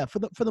yeah, for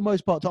the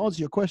most part, to answer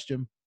your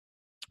question,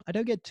 I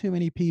don't get too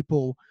many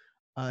people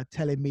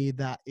telling me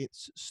that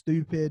it's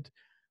stupid.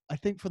 I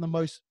think for the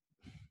most,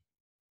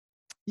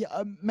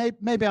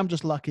 maybe I'm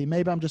just lucky.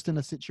 Maybe I'm just in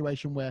a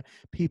situation where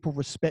people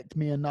respect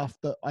me enough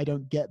that I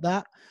don't get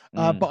that.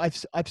 But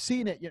I've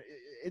seen it.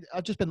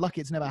 I've just been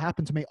lucky. It's never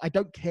happened to me. I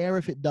don't care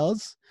if it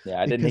does.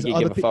 Yeah, I didn't think you'd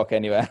give a fuck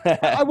anyway.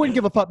 I wouldn't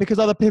give a fuck, because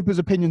other people's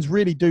opinions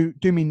really do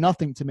mean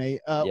nothing to me.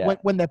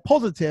 When they're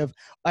positive,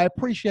 I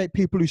appreciate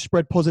people who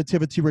spread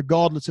positivity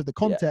regardless of the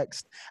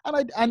context.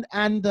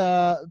 And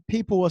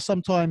people are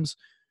sometimes,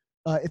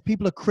 if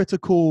people are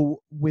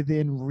critical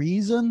within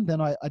reason, then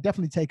I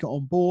definitely take it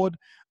on board.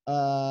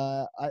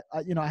 I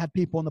have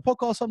people on the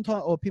podcast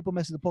sometimes, or people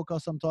message the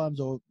podcast sometimes,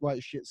 or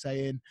write shit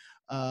saying,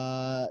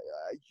 Dan,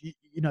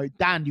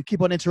 you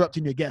keep on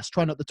interrupting your guests.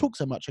 Try not to talk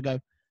so much. I go,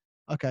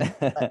 okay,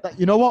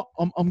 you know what?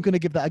 I'm going to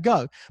give that a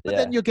go. But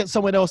then you'll get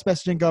someone else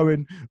messaging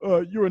going,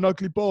 you're an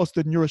ugly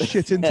bastard and you're a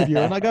shit interviewer.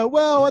 And I go,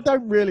 well, I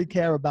don't really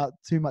care about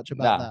too much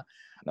about that.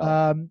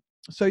 No.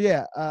 So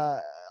yeah,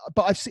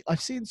 but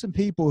I've seen some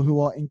people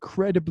who are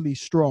incredibly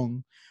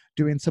strong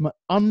doing some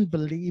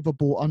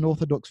unbelievable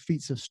unorthodox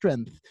feats of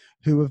strength,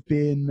 who have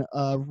been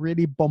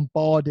really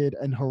bombarded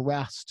and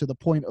harassed to the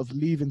point of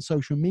leaving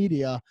social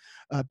media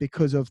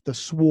because of the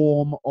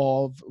swarm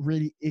of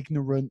really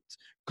ignorant,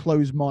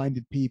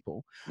 closed-minded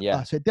people.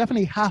 So it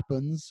definitely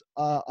happens.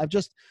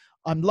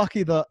 I'm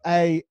lucky that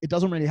A, it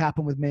doesn't really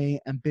happen with me,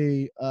 and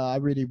B, I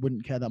really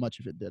wouldn't care that much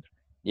if it did.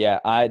 Yeah,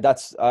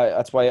 that's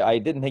why I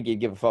didn't think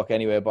you'd give a fuck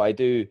anyway. But I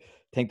do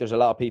think there's a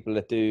lot of people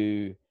that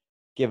do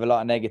give a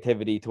lot of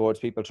negativity towards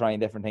people trying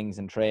different things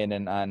in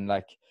training, and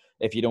like,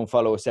 if you don't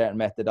follow a certain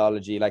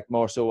methodology, like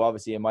more so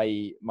obviously in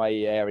my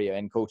area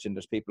in coaching,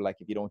 there's people like,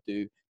 if you don't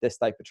do this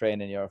type of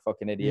training, you're a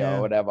fucking idiot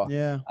or whatever.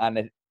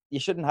 And you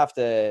shouldn't have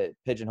to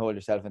pigeonhole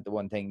yourself into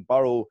one thing.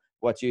 Borrow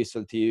what's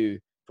useful to you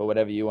for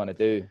whatever you want to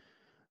do.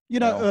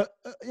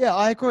 Yeah,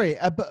 I agree.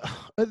 But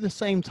at the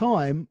same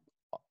time,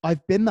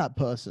 I've been that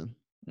person.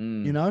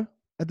 You know,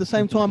 at the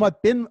same time,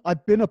 I've been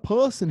a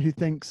person who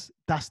thinks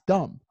that's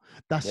dumb,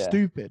 that's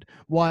stupid.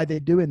 Why are they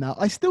doing that?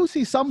 I still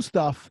see some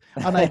stuff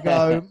and I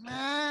go,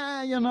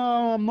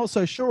 I'm not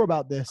so sure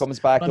about this. Comes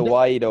back to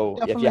why though.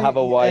 If you have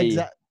a why,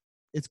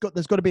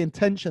 there's got to be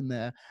intention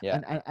there,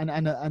 Yeah.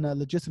 and a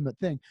legitimate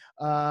thing.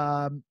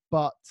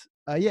 But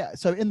yeah,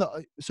 so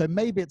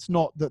maybe it's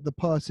not that the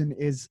person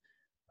is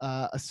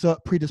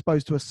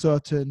predisposed to a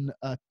certain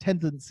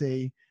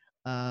tendency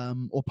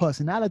or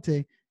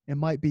personality. It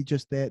might be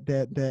just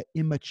they're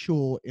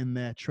immature in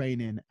their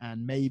training,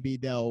 and maybe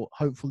they'll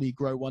hopefully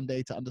grow one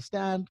day to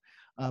understand.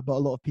 But a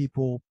lot of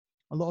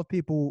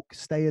people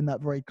stay in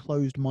that very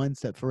closed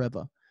mindset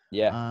forever.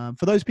 Yeah.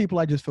 For those people,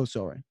 I just feel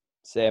sorry.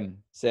 Same.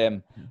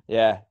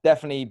 Yeah,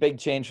 definitely big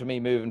change for me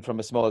moving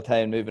from a small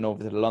town, moving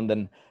over to the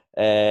London,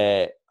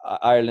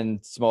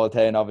 Ireland, small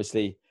town.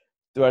 Obviously,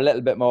 they're a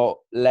little bit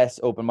less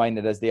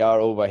open-minded as they are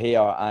over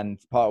here. And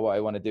part of what I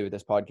want to do with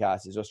this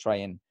podcast is just try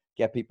and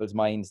get people's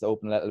minds to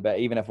open a little bit.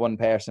 Even if one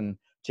person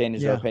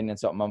changes their opinion,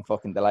 something, I'm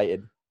fucking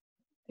delighted.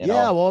 You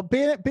know? Well,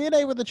 being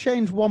able to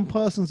change one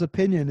person's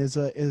opinion is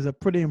a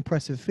pretty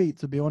impressive feat,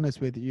 to be honest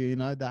with you. You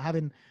know, that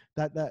having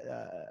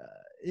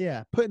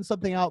putting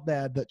something out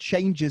there that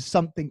changes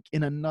something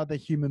in another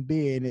human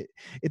being,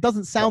 it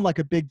doesn't sound like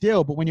a big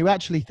deal, but when you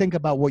actually think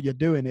about what you're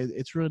doing,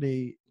 it's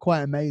really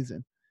quite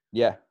amazing.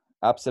 Yeah,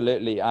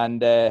 absolutely.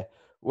 And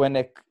when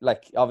it,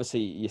 like, obviously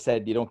you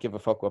said you don't give a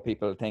fuck what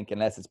people think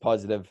unless it's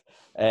positive.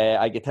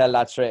 I could tell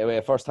that straight away.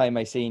 First time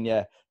I seen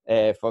you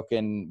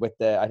fucking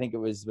I think it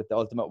was with the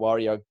Ultimate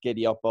Warrior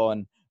giddy up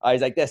on, I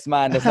was like, this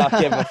man does not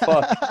give a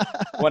fuck.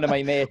 One of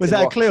my mates was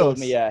that told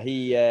me,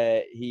 he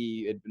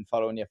had been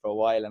following you for a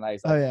while, and I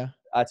was like, oh yeah,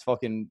 that's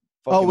fucking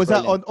oh, was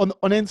brilliant. that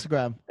on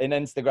Instagram? In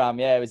Instagram,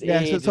 yeah, it was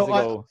ages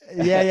ago.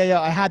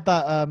 I had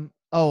that.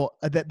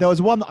 There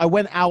was one that I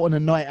went out on a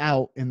night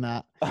out in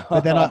that,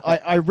 but then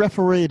I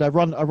refereed. I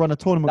run a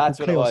tournament That's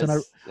called Chaos,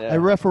 and I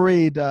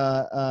refereed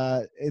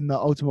in the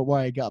Ultimate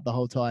Warrior get up the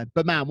whole time.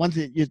 But man, once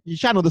you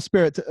channel the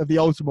spirit of the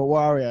Ultimate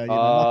Warrior, you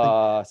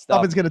know,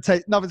 nothing's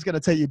gonna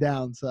take you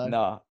down. So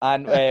no,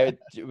 and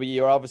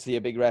you're obviously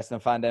a big wrestling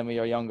fan then when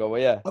you were younger, were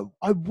you?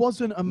 I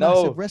wasn't a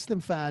massive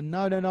wrestling fan.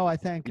 No. I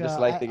think you just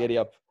like the giddy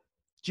up.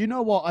 Do you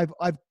know what?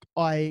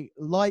 I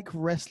like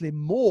wrestling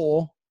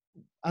more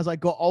as I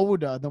got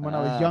older than when I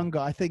was younger.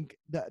 I think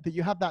that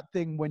you have that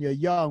thing when you're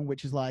young,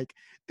 which is like,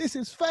 this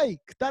is fake.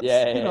 That's,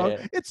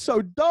 it's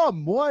so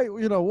dumb. Why,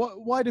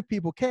 why do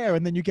people care?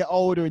 And then you get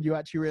older and you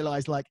actually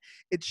realize like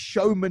it's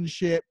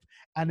showmanship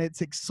and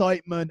it's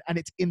excitement and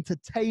it's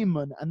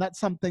entertainment. And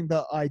that's something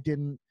that I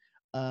didn't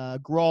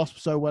grasp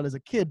so well as a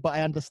kid, but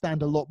I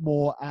understand a lot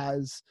more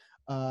as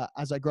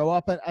I grow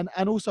up.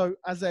 And also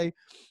as a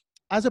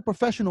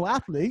professional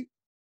athlete,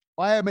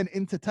 I am an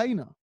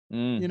entertainer.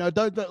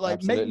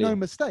 Don't make no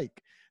mistake.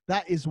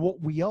 That is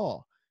what we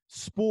are.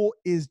 Sport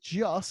is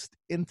just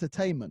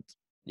entertainment.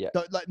 Yeah.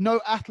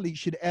 No athlete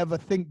should ever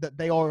think that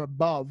they are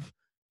above.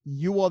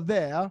 You are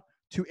there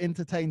to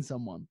entertain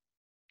someone.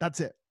 That's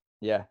it.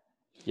 Yeah.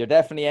 You're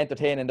definitely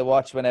entertaining to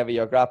watch whenever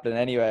you're grappling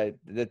anyway.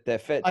 The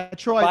fit. I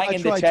try.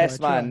 Banging the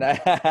chest, man.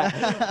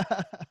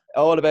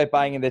 All about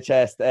banging the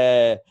chest.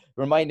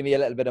 Reminded me a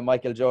little bit of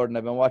Michael Jordan.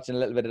 I've been watching a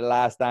little bit of The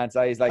Last Dance.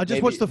 I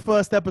just watched the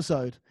first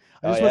episode.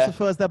 Watched the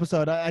first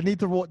episode. I need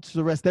to watch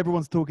the rest.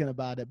 Everyone's talking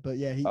about it, but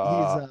yeah,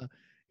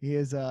 he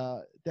is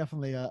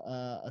definitely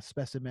a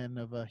specimen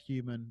of a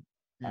human.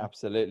 Yeah.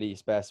 Absolutely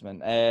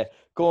specimen.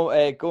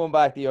 Going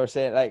back to your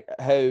saying, like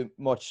how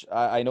much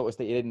I noticed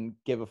that you didn't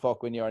give a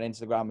fuck when you're on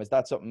Instagram. Is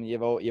that something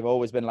you've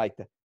always been like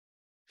that?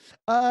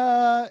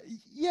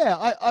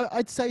 Yeah,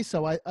 I'd say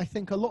so. I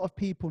think a lot of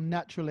people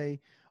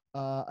naturally.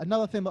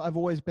 Another thing that I've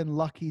always been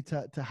lucky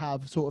to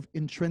have sort of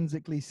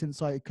intrinsically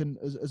since I can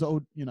as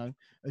old,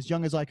 as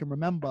young as I can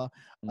remember.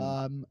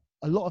 A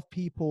lot of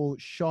people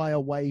shy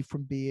away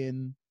from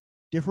being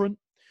different.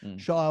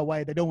 Shy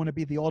away. They don't want to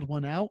be the odd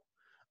one out.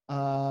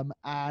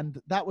 And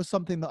that was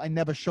something that I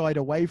never shied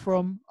away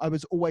from. I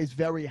was always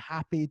very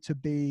happy to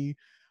be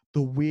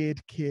the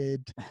weird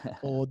kid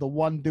or the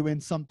one doing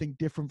something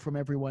different from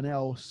everyone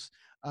else.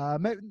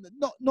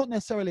 Not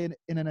necessarily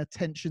in an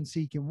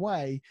attention-seeking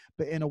way,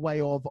 but in a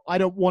way of, I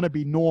don't want to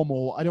be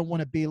normal. I don't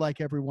want to be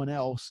like everyone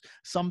else.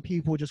 Some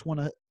people just want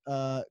to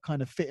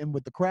kind of fit in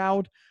with the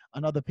crowd,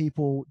 and other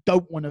people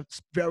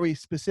very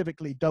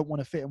specifically don't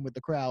want to fit in with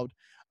the crowd.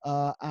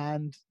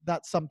 And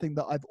that's something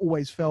that I've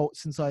always felt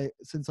since I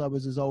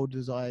was as old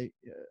as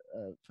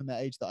from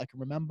that age that I can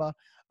remember.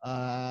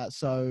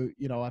 So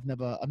I've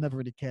never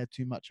really cared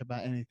too much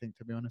about anything,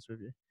 to be honest with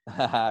you.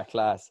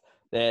 Class.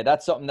 Yeah,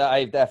 that's something that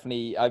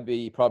I'd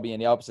be probably in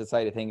the opposite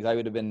side of things. I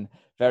would have been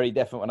very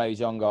different when I was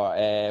younger.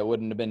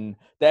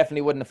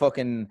 Definitely wouldn't have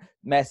fucking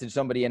messaged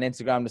somebody on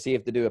Instagram to see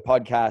if they do a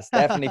podcast.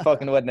 Definitely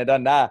fucking wouldn't have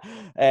done that.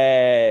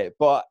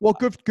 But well,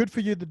 good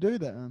for you to do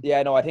that. Man.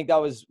 Yeah, no, I think that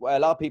was a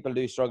lot of people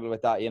do struggle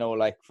with that.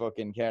 like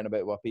fucking caring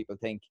about what people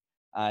think,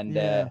 and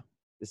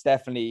it's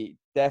definitely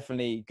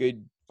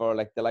good for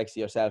like the likes of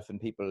yourself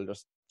and people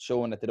just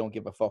showing that they don't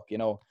give a fuck.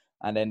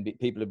 And then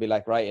people would be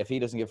like, right, if he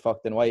doesn't give a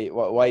fuck, then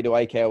why do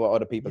I care what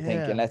other people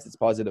think unless it's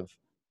positive?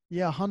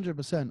 Yeah,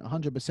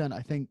 100%.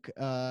 I think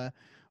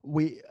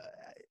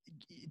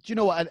do you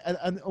know what?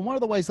 And one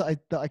of the ways that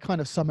I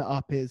kind of sum it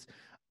up is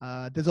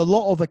there's a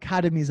lot of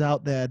academies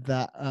out there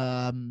that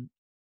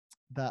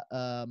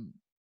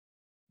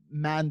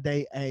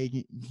mandate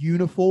a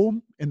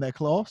uniform in their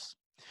class.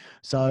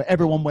 So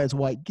everyone wears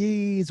white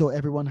gis, or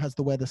everyone has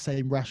to wear the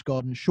same rash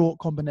guard and short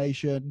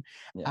combination.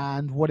 Yeah.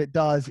 And what it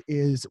does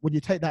is when you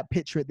take that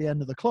picture at the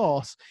end of the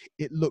class,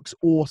 it looks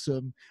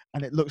awesome.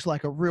 And it looks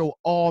like a real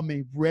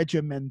army,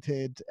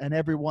 regimented, and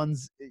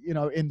everyone's,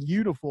 in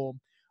uniform.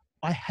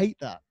 I hate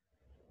that,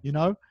 you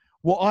know?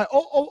 Well,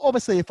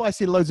 obviously, if I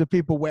see loads of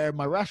people wearing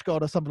my rash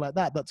guard or something like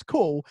that, that's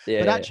cool. Yeah,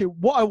 but yeah, actually,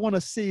 what I want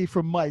to see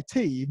from my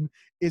team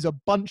is a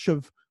bunch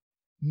of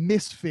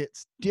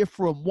misfits,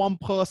 different. One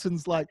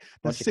person's like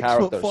the bunch of 6'5"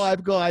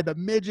 characters. guy, the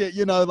midget,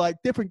 like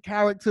different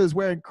characters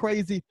wearing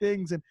crazy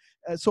things, and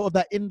sort of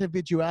that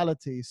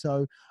individuality.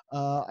 So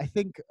I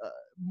think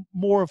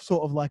more of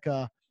sort of like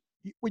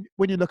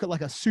when you look at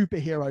like a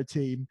superhero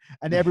team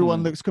and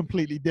everyone looks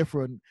completely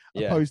different,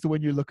 Yeah. opposed to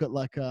when you look at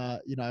like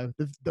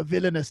the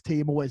villainous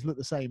team always look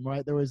the same,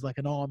 right? There is like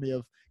an army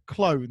of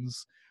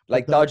clones.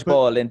 Like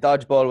dodgeball, in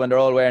dodgeball when they're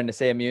all wearing the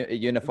same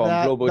uniform,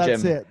 Globo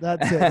That's Gym.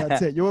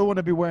 That's it. You all want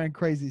to be wearing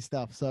crazy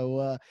stuff.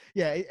 So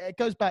yeah, it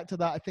goes back to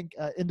that. I think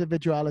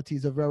individuality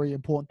is a very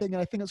important thing,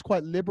 and I think it's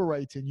quite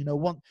liberating.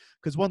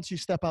 Because once you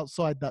step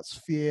outside that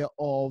sphere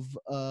of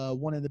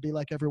wanting to be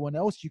like everyone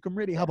else, you can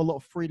really have a lot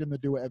of freedom to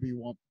do whatever you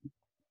want.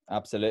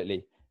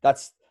 Absolutely,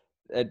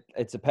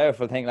 it's a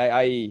powerful thing.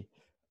 Like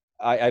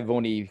I've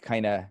only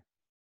kind of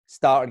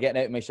started getting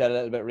out of my shell a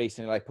little bit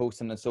recently, like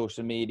posting on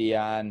social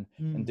media and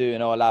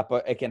doing all that.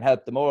 But it can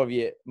help. The more of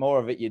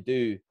it you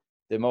do,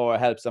 the more it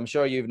helps. I'm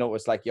sure you've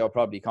noticed, like, your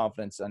probably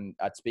confidence and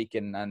at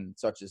speaking and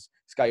such as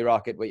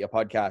skyrocket with your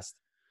podcast.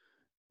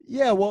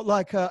 Yeah, well,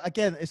 like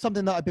again, it's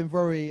something that I've been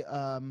very,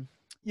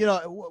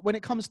 when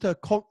it comes to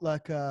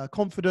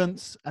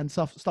confidence and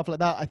stuff like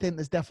that. I think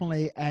there's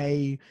definitely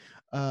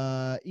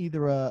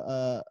either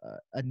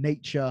a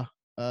nature,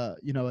 a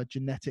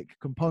genetic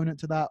component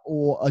to that,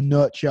 or a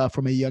nurture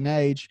from a young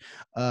age.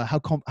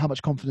 How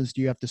much confidence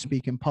do you have to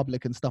speak in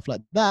public and stuff like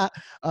that?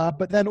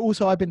 But then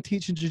also, I've been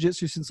teaching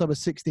jiu-jitsu since I was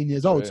 16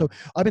 years old. So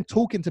I've been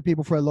talking to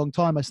people for a long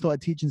time. I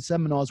started teaching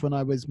seminars when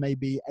I was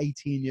maybe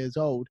 18 years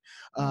old.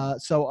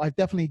 So I've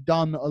definitely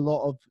done a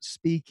lot of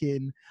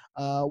speaking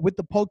with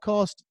the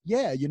podcast.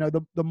 Yeah,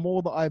 the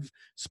more that I've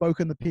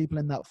spoken to people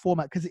in that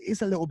format, because it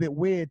is a little bit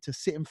weird to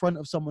sit in front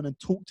of someone and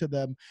talk to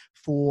them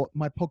for,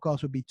 my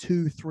podcast would be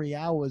 2-3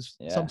 hours,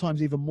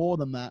 sometimes even more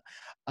than that.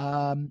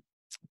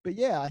 But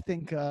yeah, I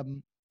think I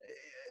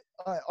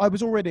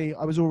was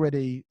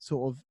already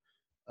sort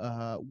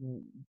of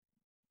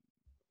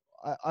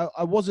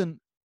I wasn't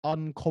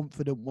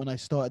unconfident when I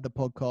started the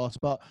podcast,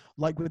 but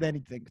like with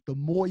anything, the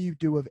more you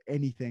do of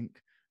anything,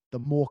 the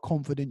more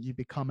confident you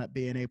become at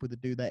being able to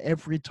do that.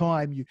 Every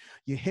time you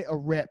hit a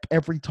rep,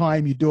 every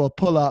time you do a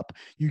pull up,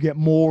 you get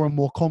more and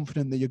more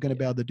confident that you're going to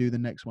be able to do the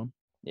next one.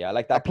 Yeah, I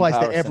like that applies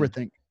comparison. to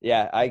everything.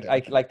 Yeah,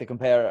 I like to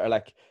compare, or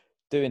like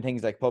doing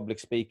things like public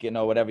speaking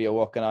or whatever you're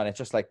working on. It's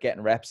just like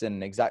getting reps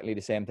in exactly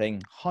the same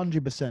thing.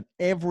 100%.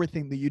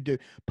 Everything that you do,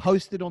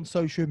 posted on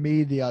social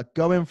media,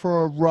 going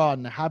for a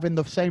run, having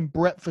the same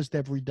breakfast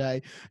every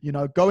day,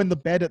 going to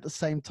bed at the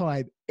same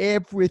time.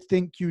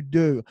 Everything you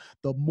do,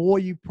 the more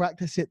you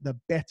practice it, the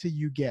better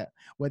you get,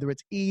 whether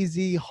it's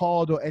easy,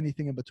 hard, or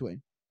anything in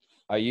between.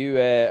 Are you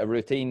a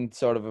routine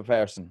sort of a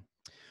person?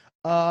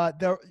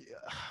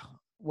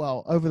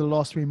 Well, over the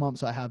last 3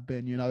 months, I have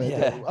been,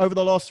 over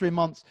the last 3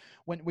 months,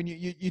 when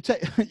you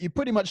take, you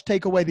pretty much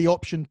take away the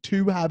option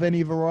to have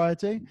any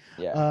variety.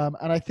 Yeah.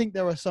 And I think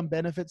there are some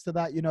benefits to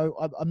that.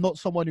 I'm not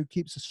someone who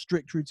keeps a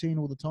strict routine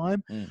all the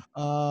time.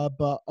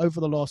 But over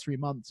the last 3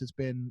 months, it's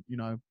been,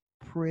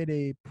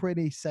 pretty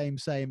same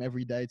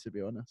every day, to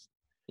be honest.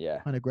 Yeah.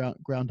 Kind of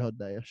Groundhog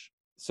Day-ish.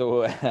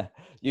 So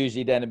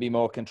usually then it'd be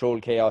more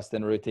controlled chaos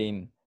than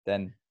routine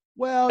then.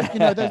 Well,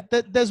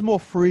 there's more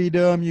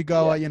freedom. You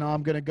go,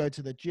 I'm going to go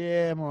to the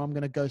gym, or I'm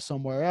going to go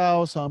somewhere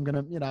else. I'm going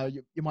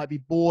to, you might be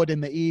bored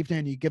in the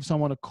evening. You give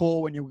someone a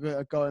call when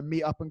you go and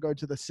meet up and go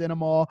to the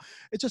cinema.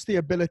 It's just the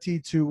ability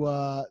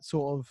to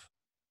sort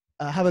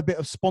of have a bit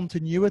of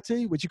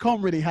spontaneity, which you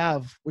can't really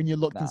have when you're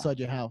locked inside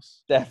your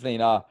house. Definitely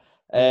not.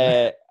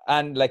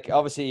 And like,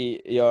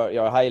 obviously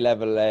you're a high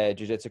level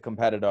jiu-jitsu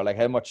competitor. Like,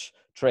 how much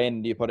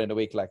training do you put in a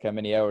week? Like, how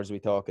many hours are we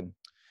talking?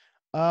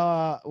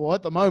 Well,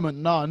 at the moment,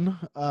 none.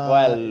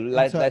 Well,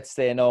 let's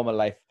say a normal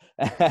life.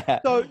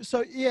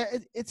 so yeah,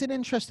 it's an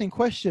interesting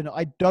question.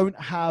 I don't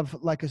have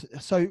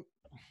so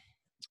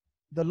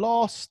the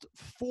last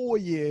 4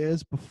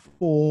 years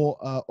before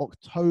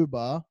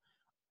October,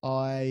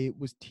 I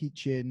was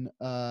teaching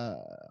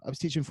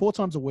 4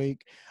 times a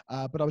week,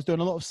 but I was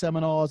doing a lot of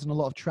seminars and a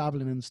lot of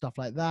traveling and stuff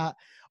like that.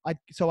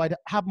 So I'd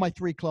have my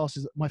 4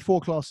 classes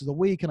a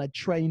week, and I'd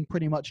train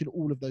pretty much in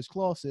all of those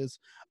classes.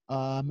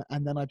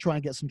 And then I try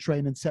and get some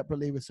training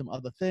separately with some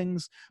other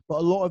things. But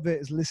a lot of it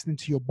is listening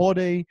to your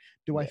body.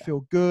 Do I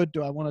feel good?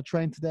 Do I want to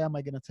train today? Am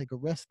I going to take a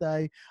rest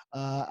day?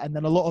 And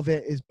then a lot of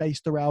it is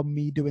based around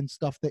me doing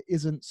stuff that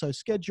isn't so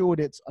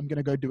scheduled. I'm going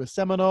to go do a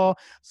seminar.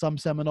 Some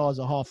seminars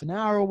are half an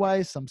hour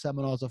away. Some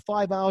seminars are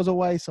 5 hours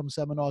away. Some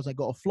seminars I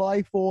got to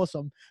fly for.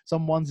 Some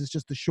ones is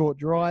just a short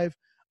drive.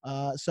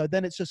 So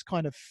then it's just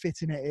kind of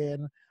fitting it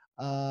in.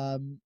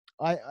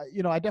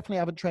 I definitely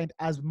haven't trained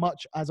as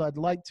much as I'd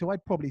like to.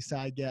 I'd probably say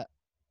I get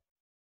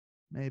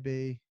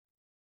maybe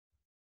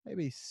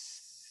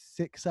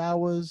 6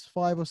 hours,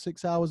 5 or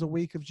 6 hours a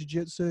week of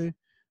jiu-jitsu,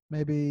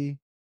 maybe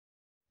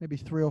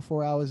 3 or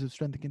 4 hours of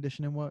strength and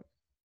conditioning work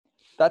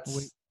a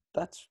week.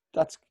 That's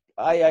that's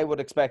I would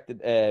expect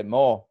it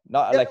more.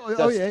 Not Yeah, like oh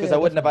just yeah, because yeah, I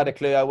wouldn't have had a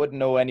definitely. clue. I wouldn't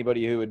know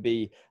anybody who would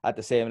be at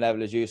the same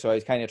level as you. So I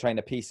was kind of trying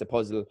to piece the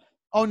puzzle.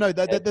 Oh no,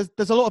 Uh,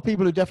 there's a lot of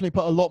people who definitely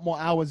put a lot more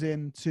hours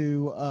in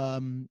to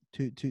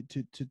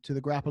the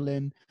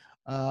grappling.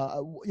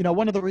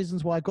 One of the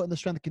reasons why I got in the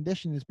strength and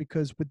conditioning is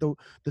because with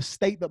the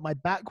state that my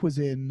back was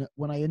in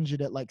when I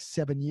injured it like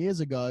 7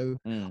 years ago,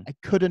 mm, I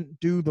couldn't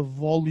do the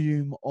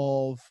volume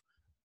of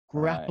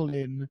right.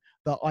 grappling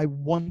that I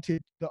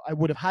wanted, that I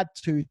would have had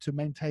to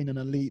maintain an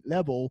elite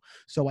level.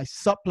 So I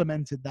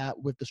supplemented that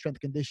with the strength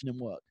conditioning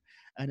work.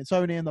 And it's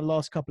only in the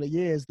last couple of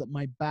years that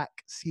my back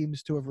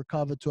seems to have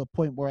recovered to a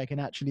point where I can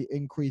actually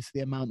increase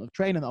the amount of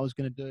training that I was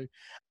going to do.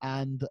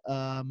 And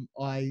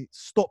I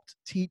stopped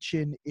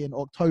teaching in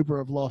October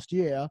of last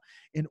year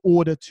in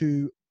order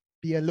to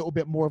be a little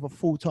bit more of a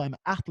full-time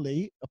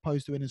athlete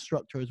opposed to an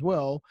instructor as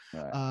well.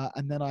 Right.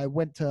 And then I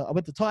went to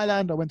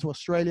Thailand. I went to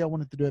Australia. I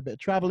wanted to do a bit of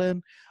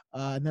traveling.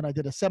 And then I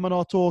did a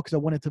seminar tour because I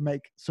wanted to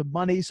make some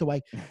money. So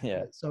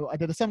Yeah. I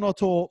did a seminar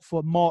tour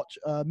for March,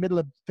 middle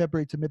of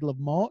February to middle of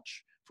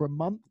March for a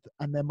month.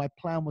 And then my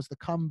plan was to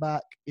come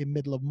back in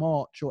middle of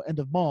March or end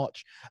of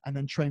March and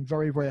then train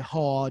very, very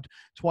hard,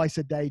 twice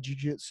a day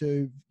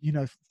jiu-jitsu,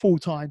 full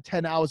time,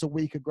 10 hours a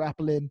week of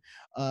grappling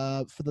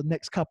for the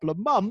next couple of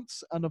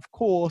months. And of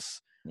course,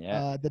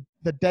 Yeah.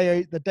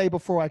 the day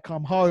before I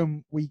come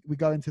home, we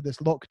go into this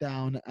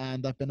lockdown,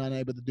 and I've been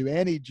unable to do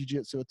any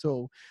jiu-jitsu at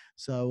all.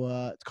 So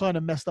it's kind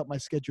of messed up my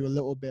schedule a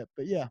little bit.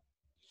 But yeah.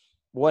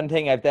 One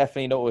thing I've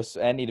definitely noticed,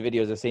 any of the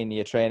videos I've seen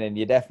you training,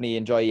 you definitely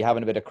enjoy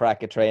having a bit of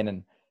crack at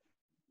training.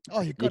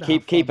 Oh, you You got to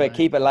have fun, mate.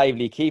 keep it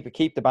lively,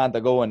 keep the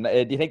banter going.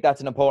 Do you think that's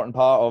an important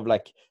part of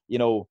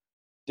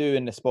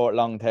doing the sport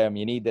long term?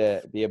 You need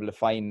to be able to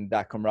find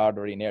that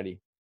camaraderie nearly.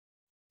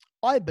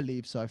 I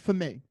believe so. For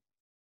me,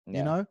 you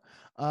Yeah. know,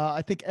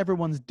 I think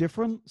everyone's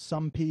different.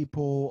 Some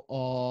people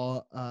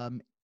are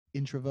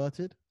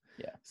introverted.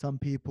 Yeah. Some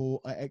people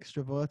are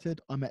extroverted.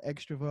 I'm an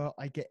extrovert.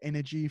 I get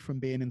energy from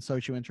being in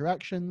social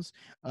interactions.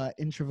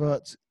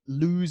 Introverts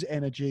lose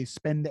energy,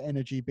 spend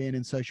energy being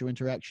in social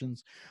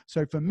interactions.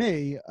 So for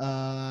me,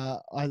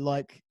 I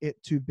like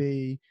it to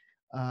be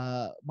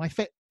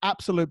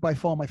absolute by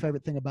far my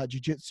favorite thing about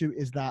jiu-jitsu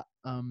is that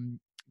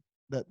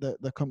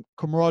the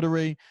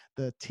camaraderie,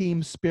 the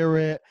team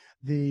spirit,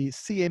 the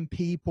seeing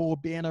people,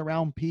 being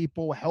around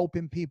people,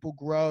 helping people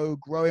grow,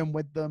 growing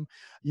with them.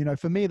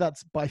 For me,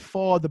 that's by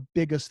far the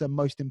biggest and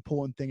most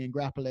important thing in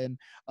grappling.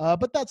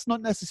 But that's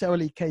not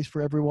necessarily the case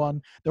for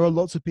everyone. There are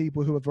lots of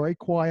people who are very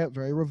quiet,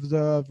 very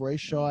reserved, very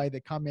shy.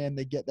 They come in,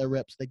 they get their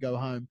reps, they go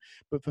home.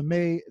 But for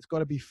me, it's got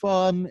to be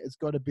fun. It's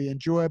got to be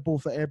enjoyable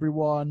for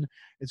everyone.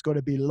 It's got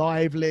to be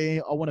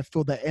lively. I want to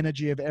feel the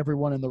energy of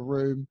everyone in the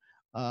room.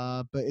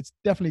 But it's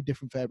definitely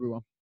different for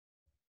everyone.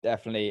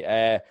 Definitely.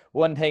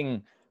 One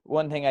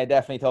thing I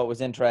definitely thought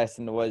was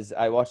interesting was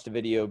I watched a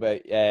video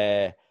about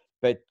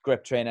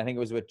grip training. I think it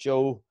was with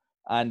Joe,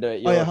 and Oh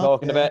you yeah, were huh?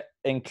 talking Yeah. about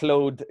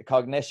include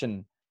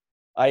cognition.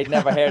 I'd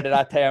never heard of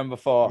that term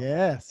before.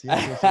 Yes,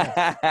 yes,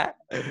 yes,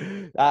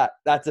 yes.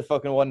 That's a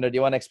fucking wonder. Do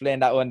you want to explain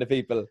that one to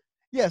people?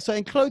 Yeah, so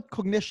enclosed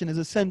cognition is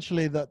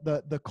essentially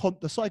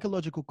the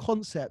psychological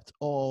concept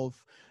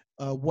of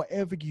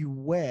whatever you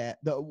wear,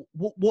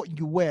 what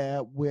you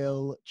wear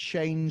will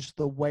change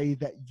the way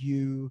that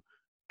you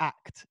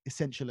act,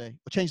 essentially,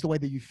 or change the way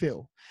that you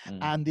feel. Mm.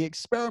 And the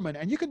experiment,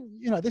 and you can,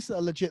 this is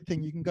a legit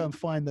thing. You can go and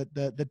find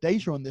the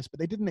data on this, but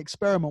they did an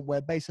experiment where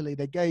basically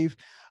they gave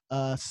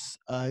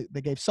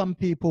some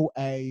people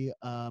a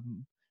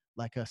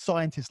like a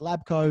scientist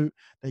lab coat.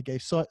 They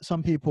gave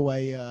some people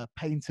a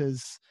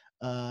painter's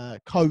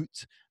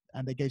coat,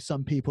 and they gave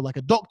some people like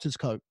a doctor's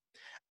coat.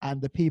 And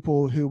the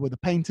people who were the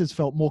painters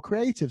felt more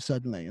creative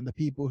suddenly, and the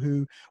people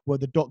who were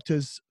the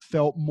doctors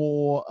felt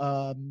more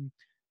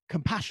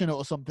compassionate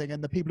or something,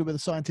 and the people who were the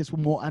scientists were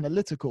more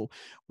analytical.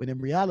 When in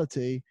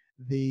reality,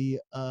 the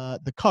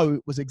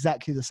coat was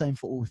exactly the same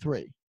for all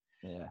three.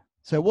 Yeah.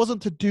 So it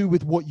wasn't to do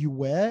with what you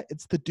wear;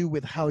 it's to do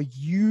with how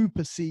you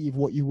perceive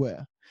what you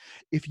wear.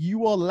 If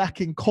you are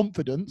lacking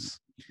confidence,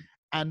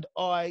 and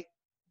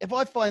if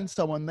I find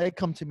someone, they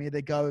come to me,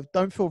 they go,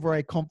 don't feel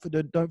very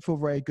confident, don't feel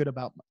very good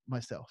about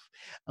myself.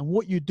 And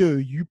what you do,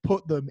 you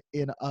put them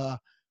in a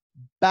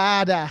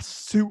badass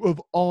suit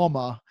of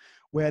armor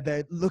where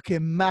they're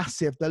looking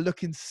massive, they're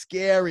looking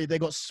scary, they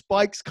got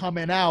spikes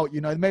coming out,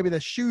 maybe their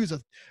shoes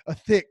are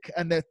thick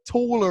and they're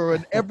taller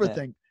and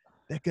everything.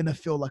 They're going to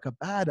feel like a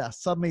badass.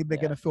 Suddenly they're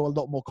Yeah. going to feel a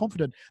lot more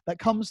confident. That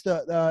comes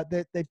to,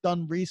 they've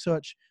done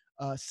research,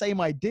 same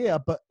idea,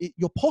 but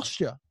your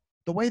posture,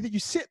 the way that you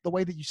sit, the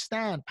way that you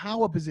stand,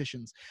 power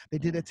positions. They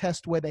did a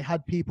test where they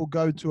had people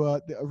go to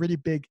a really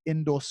big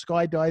indoor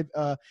skydive,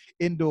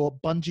 indoor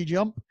bungee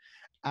jump.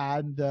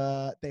 And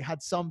they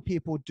had some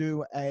people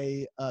do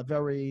a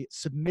very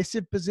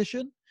submissive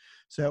position.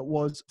 So it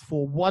was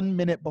for 1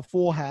 minute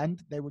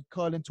beforehand, they would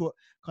curl into a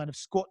kind of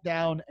squat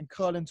down and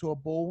curl into a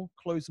ball,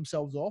 close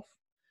themselves off.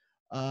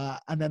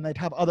 And then they'd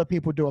have other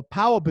people do a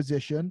power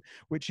position,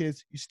 which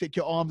is you stick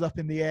your arms up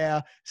in the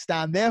air,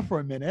 stand there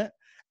for a minute.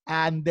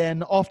 And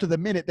then after the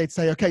minute, they'd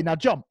say, okay, now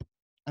jump.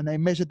 And they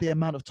measured the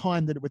amount of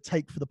time that it would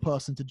take for the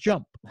person to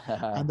jump.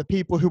 And the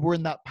people who were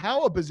in that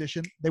power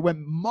position, they went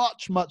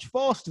much, much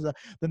faster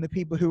than the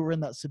people who were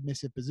in that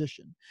submissive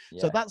position.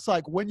 Yeah. So that's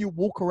like when you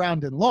walk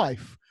around in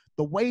life,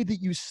 the way that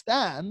you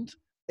stand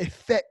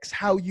affects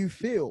how you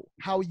feel,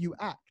 how you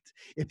act.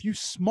 If you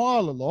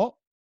smile a lot,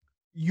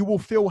 you will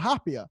feel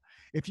happier.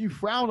 If you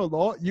frown a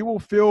lot, you will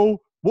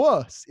feel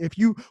worse. If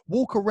you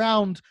walk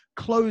around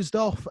closed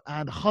off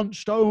and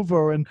hunched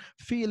over and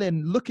if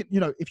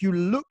you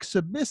look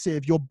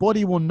submissive, your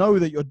body will know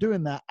that you're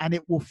doing that and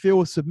it will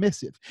feel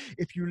submissive.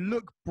 If you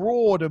look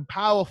broad and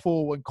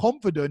powerful and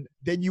confident,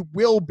 then you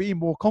will be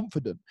more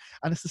confident.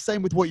 And it's the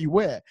same with what you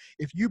wear.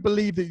 If you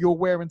believe that you're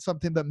wearing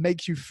something that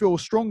makes you feel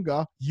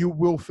stronger, you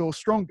will feel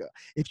stronger.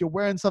 If you're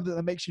wearing something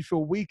that makes you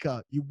feel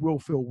weaker, you will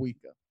feel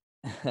weaker.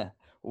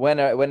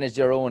 When is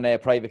your own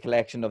private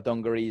collection of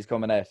dungarees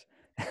coming out?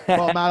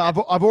 Well, man,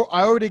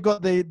 I already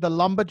got the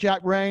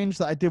lumberjack range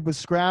that I did with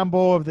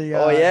Scramble of the.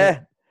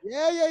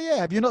 Yeah.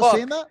 Have you not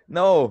seen that?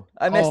 No,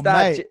 I missed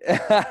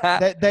that.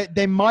 Mate.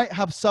 they might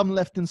have some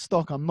left in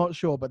stock. I'm not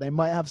sure, but they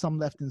might have some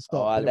left in stock.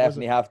 Oh, I'll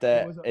definitely have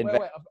to.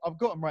 Wait, I've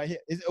got them right here.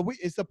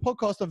 Is the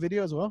podcast on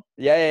video as well?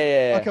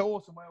 Yeah. Okay,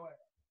 awesome.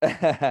 Wait.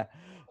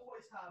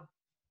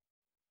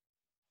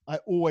 I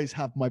always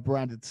have my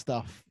branded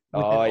stuff.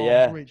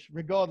 Reach,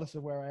 regardless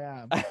of where I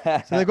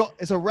am. So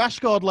it's a rash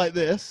guard like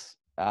this.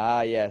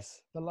 Ah,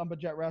 yes. The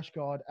lumberjack rash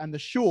guard, and the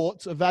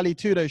shorts are Valley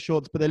Tudo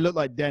shorts, but they look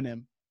like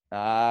denim.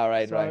 Ah,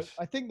 right.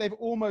 I think they've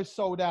almost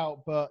sold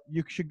out, but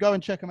you should go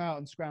and check them out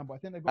on Scramble. I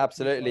think they've got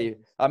absolutely.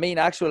 I mean,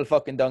 actual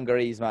fucking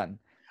dungarees, man.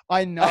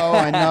 I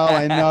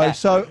know.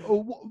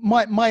 So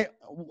my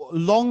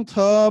long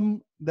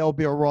term, there'll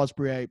be a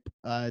Raspberry Ape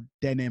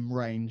denim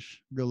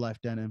range, real life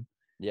denim.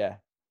 Yeah.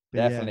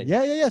 Definitely.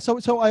 Yeah.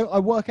 So I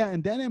work out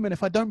in denim, and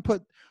if I don't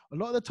put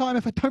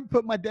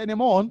my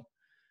denim on,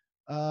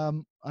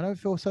 I don't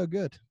feel so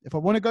good. If I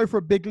want to go for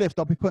a big lift,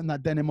 I'll be putting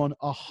that denim on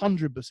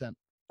 100%.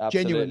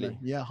 Genuinely.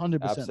 Yeah,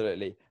 100%.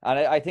 Absolutely. And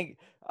I think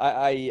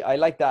I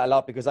like that a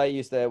lot because I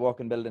used to work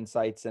in building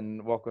sites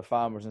and work with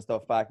farmers and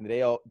stuff back in the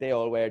day. They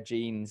all wear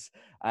jeans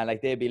and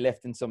like they'd be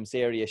lifting some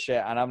serious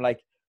shit. And I'm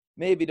like,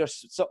 maybe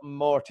there's something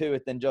more to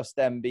it than just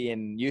them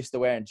being used to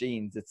wearing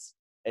jeans.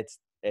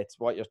 It's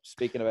what you're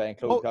speaking about in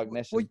close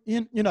cognition.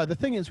 Well, the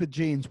thing is with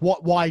jeans,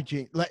 why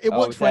jeans? Like it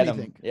works for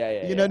anything.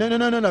 Yeah. No.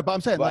 But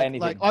I'm saying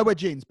like I wear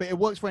jeans, but it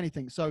works for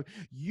anything. So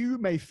you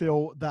may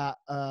feel that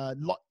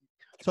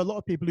so a lot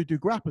of people who do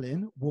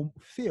grappling will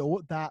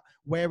feel that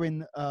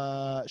wearing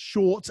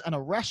shorts and a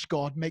rash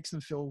guard makes them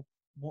feel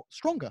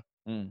stronger.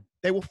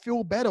 They will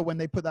feel better when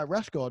they put that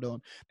rash guard on.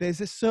 There's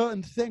this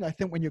certain thing, I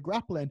think, when you're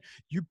grappling,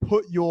 you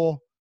put your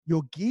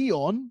gi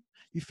on,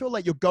 you feel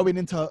like you're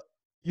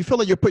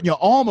putting your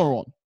armor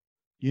on,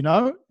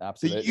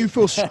 Absolutely. So you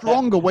feel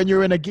stronger when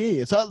you're in a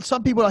gi. So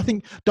some people, I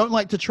think, don't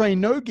like to train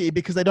no gi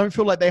because they don't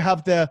feel like they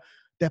have their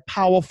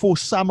powerful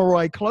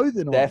samurai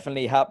clothing on.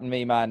 Definitely happened to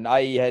me, man.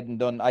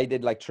 I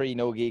did like 3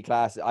 no gi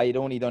classes. I had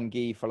only done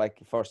gi for like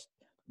the first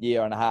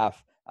year and a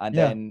half and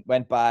then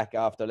went back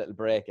after a little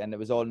break and it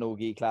was all no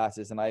gi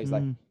classes. And I was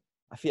like,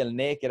 I feel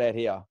naked out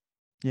here.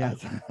 Yeah.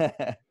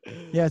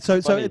 Yeah. So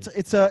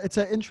it's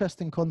an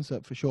interesting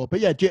concept for sure. But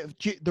yeah,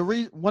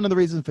 one of the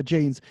reasons for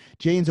jeans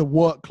are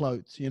work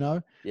clothes,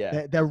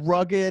 Yeah. They're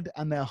rugged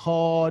and they're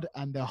hard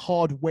and they're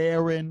hard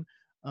wearing.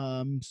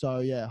 So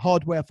yeah,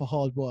 hardware for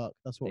hard work.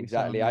 That's what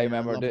exactly. I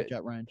remember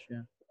lumberjack range.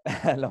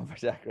 Yeah.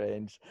 Lumberjack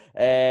range.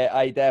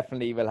 I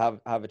definitely will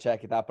have a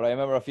check at that. But I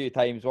remember a few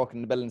times walking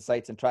in the building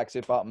sites and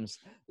tracksuit bottoms,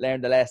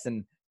 learned the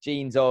lesson.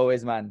 Jeans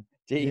always, man.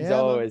 Jeans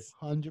always.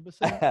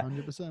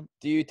 100%.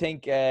 Do you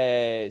think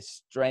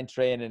strength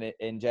training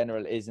in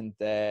general isn't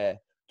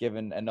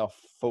given enough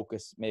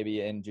focus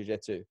maybe in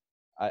jiu-jitsu?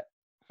 That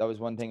was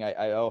one thing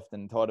I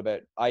often thought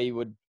about. I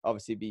would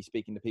obviously be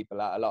speaking to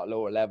people at a lot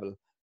lower level.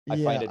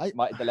 I find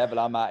the level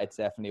I'm at, it's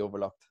definitely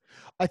overlooked.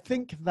 I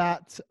think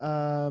that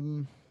a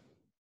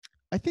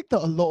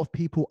lot of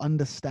people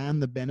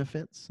understand the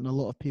benefits and a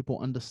lot of people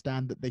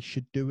understand that they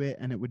should do it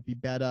and it would be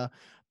better.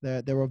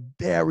 There are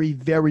very,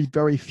 very,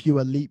 very few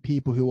elite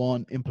people who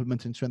aren't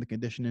implementing strength and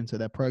conditioning into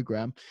their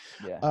program.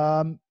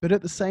 Yeah. But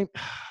at the same,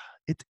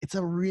 it's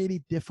a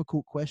really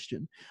difficult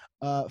question.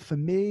 For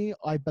me,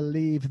 I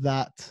believe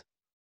that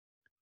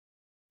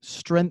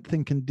strength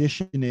and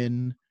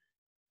conditioning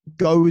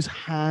goes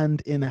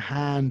hand in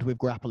hand with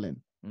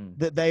grappling.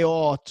 That they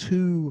are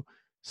two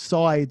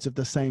sides of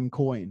the same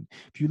coin.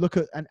 If you look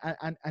at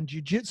and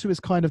jiu-jitsu is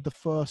kind of the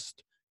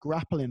first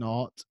grappling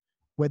art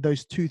where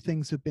those two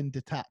things have been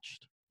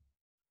detached,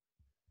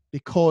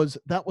 because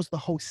that was the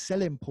whole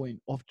selling point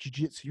of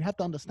jiu-jitsu. You have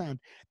to understand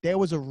there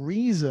was a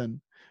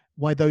reason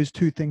why those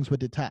two things were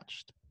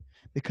detached,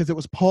 because it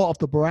was part of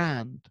the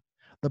brand.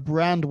 The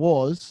brand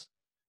was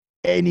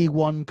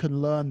Anyone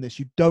can learn this.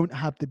 You don't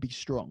have to be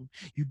strong.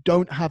 You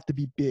don't have to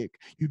be big.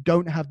 You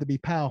don't have to be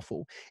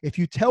powerful. If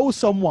you tell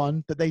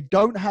someone that they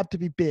don't have to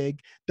be big,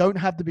 don't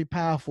have to be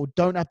powerful,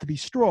 don't have to be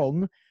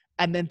strong,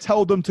 and then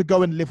tell them to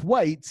go and lift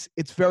weights,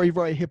 it's very,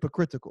 very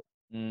hypocritical.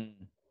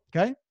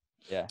 Okay?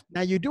 Yeah.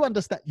 Now, you do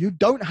understand you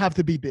don't have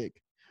to be big.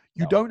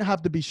 You No. don't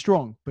have to be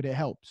strong, but it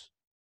helps.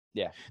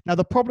 Yeah. Now,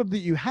 the problem that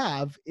you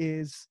have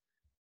is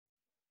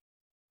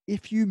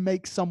if you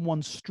make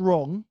someone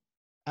strong,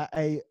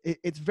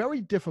 it's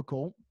very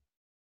difficult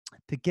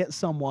to get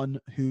someone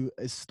who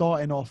is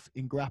starting off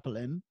in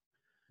grappling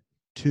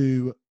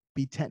to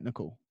be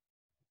technical,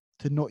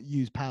 to not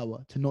use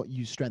power, to not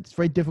use strength. It's a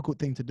very difficult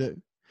thing to do.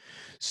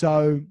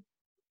 So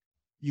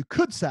you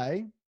could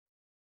say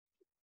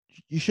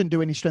you shouldn't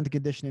do any strength and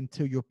conditioning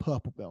until you're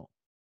purple belt,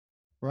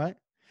 right?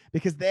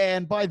 Because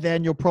then by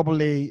then you're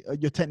probably,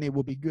 your technique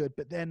will be good,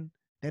 but then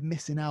they're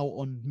missing out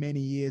on many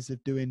years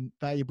of doing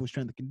valuable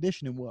strength and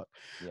conditioning work.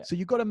 Yeah. So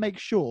you've got to make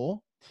sure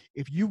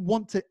if you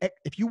want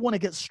to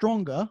get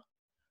stronger,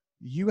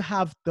 you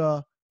have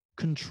the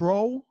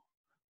control,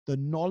 the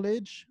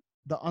knowledge,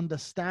 the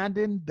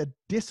understanding, the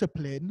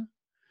discipline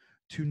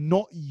to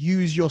not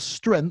use your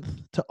strength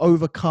to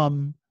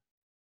overcome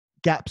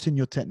gaps in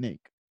your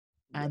technique.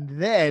 Yeah.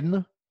 And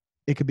then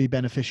it could be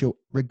beneficial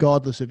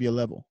regardless of your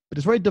level. But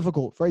it's very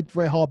difficult, very,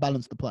 very hard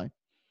balance to play.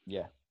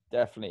 Yeah,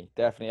 definitely.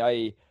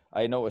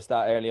 I noticed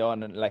that early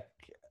on, and like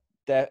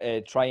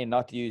trying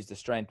not to use the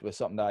strength was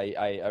something that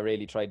I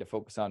really tried to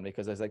focus on,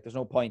 because I was like, there's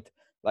no point.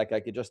 Like, I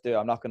could just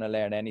I'm not going to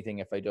learn anything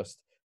if I just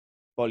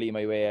bully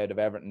my way out of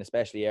everything,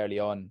 especially early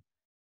on,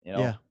 you know.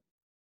 Yeah.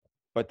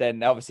 But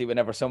then obviously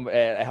whenever some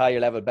higher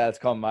level belts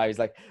come, I was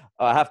like,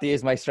 oh, I have to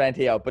use my strength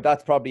here. But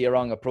that's probably a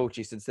wrong approach.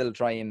 You should still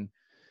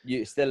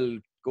you still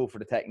go for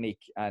the technique.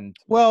 And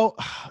well,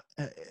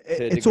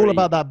 it's all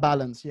about that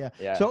balance. Yeah.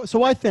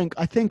 So I think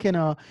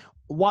in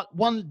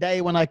one day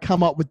when I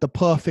come up with the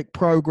perfect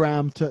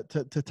program to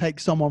take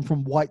someone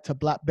from white to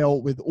black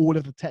belt with all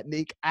of the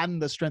technique and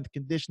the strength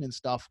conditioning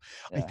stuff,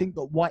 I think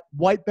that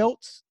white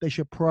belts, they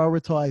should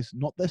prioritize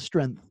not their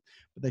strength,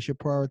 but they should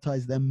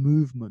prioritize their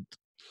movement,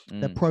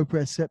 their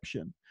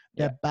proprioception,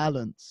 their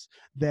balance,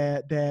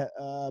 their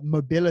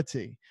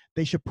mobility.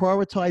 They should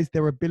prioritize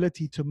their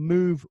ability to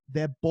move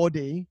their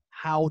body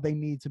how they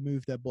need to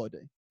move their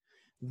body.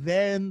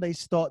 Then they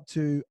start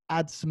to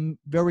add some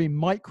very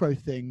micro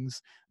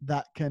things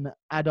that can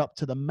add up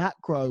to the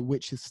macro,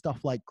 which is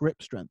stuff like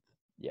grip strength.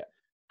 Yeah.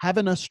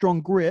 Having a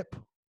strong grip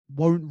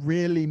won't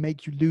really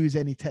make you lose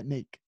any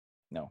technique.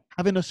 No.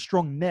 Having a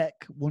strong neck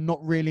will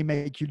not really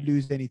make you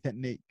lose any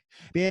technique.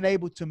 Being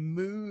able to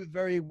move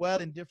very well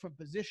in different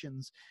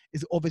positions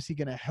is obviously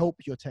going to help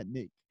your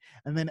technique.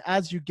 And then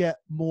as you get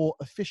more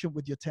efficient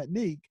with your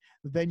technique,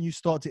 then you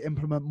start to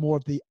implement more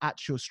of the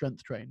actual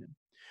strength training.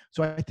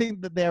 So I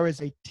think that there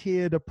is a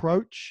tiered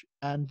approach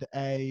and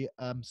a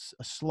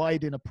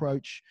sliding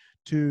approach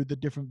to the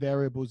different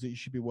variables that you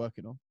should be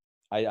working on.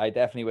 I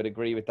definitely would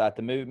agree with that.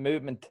 The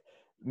movement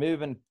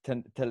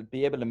to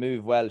be able to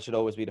move well should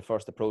always be the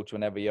first approach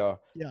whenever you're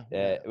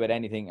with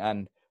anything.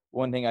 And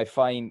one thing I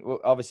find,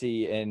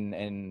 obviously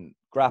in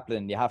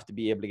grappling, you have to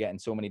be able to get in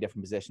so many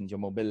different positions. Your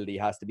mobility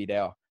has to be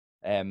there.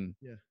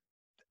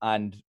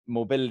 And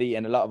mobility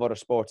in a lot of other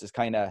sports is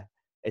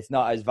it's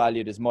not as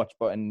valued as much,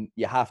 but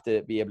you have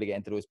to be able to get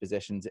into those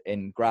positions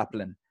in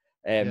grappling.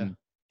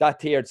 That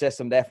tiered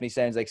system definitely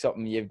sounds like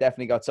something, you've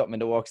definitely got something in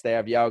the works there.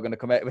 If you are going to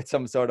come out with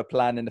some sort of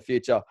plan in the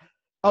future.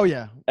 Oh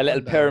yeah. A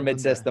little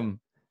pyramid system.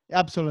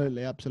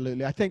 Absolutely.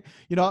 I think,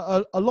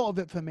 a lot of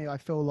it for me, I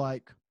feel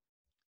like,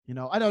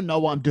 I don't know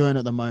what I'm doing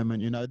at the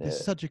moment. This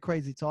is such a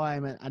crazy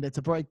time, and it's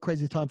a very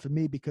crazy time for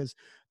me because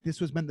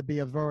this was meant to be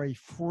a very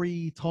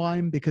free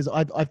time, because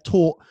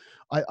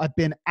I've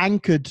been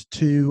anchored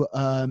to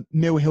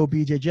Mill Hill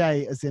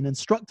BJJ as an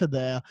instructor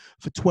there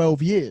for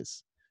 12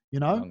 years.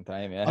 Long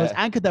time, yeah. I was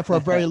anchored there for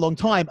a very long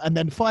time, and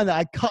then finally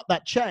I cut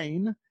that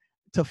chain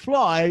to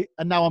fly,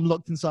 and now I'm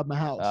locked inside my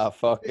house. Oh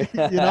fuck.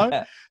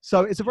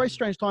 So it's a very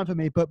strange time for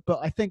me, but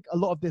I think a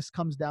lot of this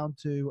comes down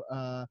to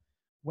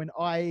when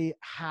I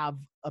have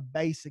a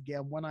base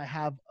again, when I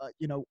have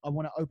I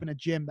want to open a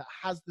gym that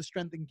has the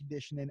strength and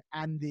conditioning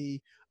and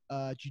the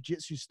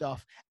jiu-jitsu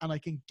stuff, and I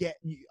can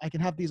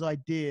have these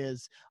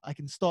ideas, I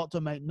can start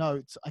to make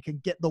notes, I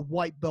can get the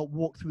white belt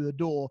walk through the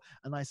door,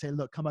 and I say,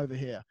 look, come over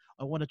here,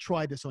 I want to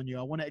try this on you,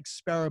 I want to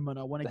experiment,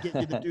 I want to get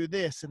you to do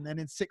this, and then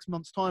in 6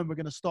 months time we're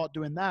going to start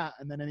doing that,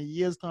 and then in a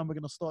year's time we're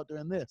going to start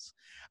doing this.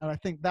 And I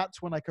think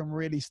that's when I can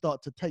really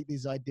start to take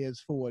these ideas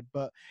forward.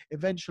 But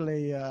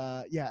eventually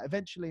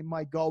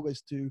my goal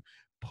is to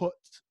put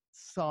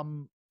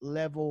some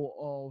level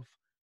of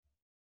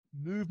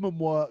movement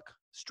work,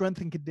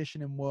 strength and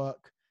conditioning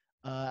work,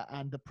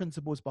 and the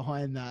principles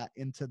behind that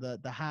into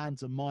the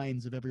hands and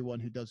minds of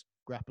everyone who does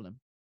grappling.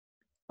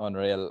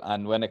 Unreal.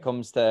 And when it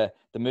comes to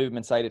the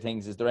movement side of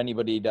things, is there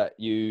anybody that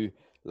you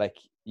like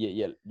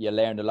you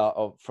learned a lot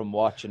of from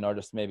watching, or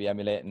just maybe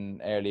emulating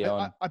early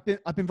on?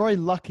 I've been very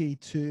lucky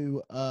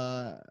to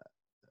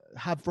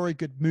have very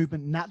good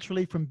movement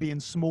naturally from being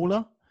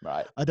smaller.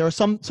 Right. There are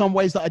some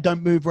ways that I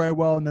don't move very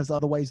well, and there's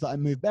other ways that I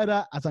move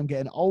better. As I'm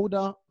getting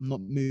older, I'm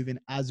not moving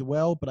as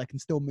well, but I can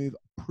still move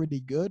pretty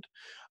good.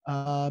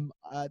 There's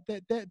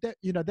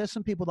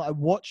some people that I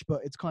watch,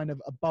 but it's kind of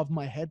above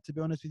my head, to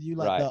be honest with you,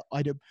 like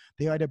Right.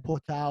 the Ida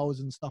Portals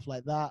and stuff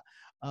like that.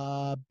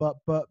 But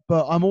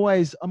I'm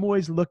always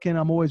looking,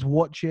 I'm always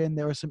watching.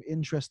 There are some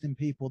interesting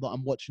people that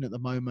I'm watching at the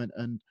moment,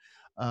 and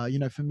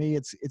for me,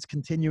 it's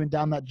continuing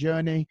down that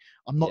journey.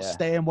 I'm not Yeah.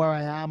 staying where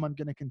I am. I'm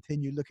going to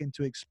continue looking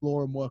to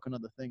explore and work on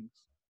other things.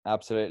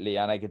 Absolutely,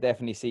 and I could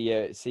definitely see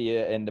you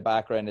in the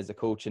background as a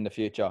coach in the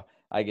future.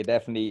 I could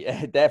definitely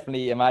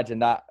definitely imagine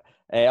that.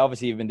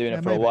 Obviously, you've been doing Yeah,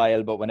 it for a maybe.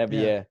 while, but whenever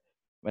Yeah.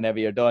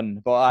 you're done.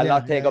 But I'll Yeah,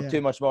 not take yeah, up yeah.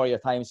 too much more of your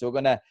time. So we're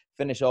gonna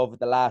finish off with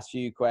the last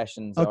few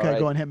questions. All Okay, right.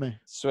 go on, hit me.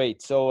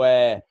 Sweet.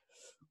 So,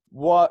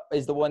 what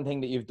is the one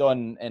thing that you've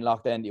done in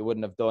lockdown that you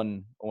wouldn't have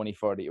done only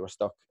for that you were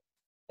stuck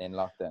in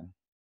lockdown?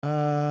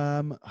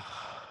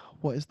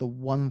 What is the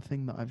one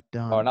thing that I've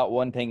done? Or not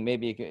one thing.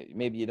 Maybe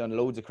you've done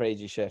loads of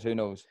crazy shit. Who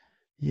knows?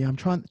 Yeah, I'm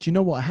trying. Do you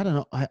know what?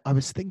 I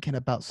was thinking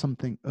about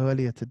something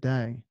earlier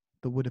today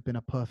that would have been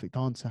a perfect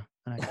answer,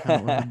 and I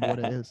cannot remember what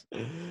it is.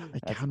 I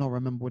That's cannot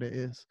remember what it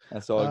is.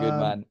 That's all good,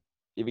 man.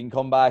 You can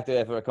come back to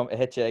it if it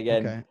hit you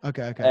again.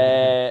 Okay.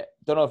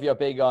 Don't know if you're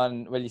big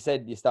on. Well, you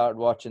said you started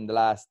watching the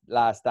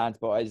last dance,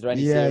 but is there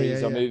any Yeah,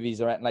 series or yeah. movies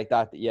or anything like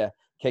that you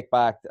kick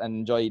back and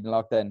enjoyed in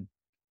lockdown?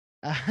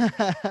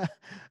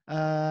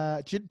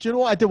 Do you know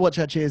what I did watch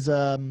actually is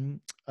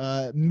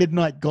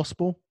Midnight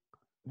Gospel.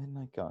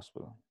 Midnight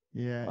Gospel.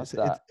 Yeah, What's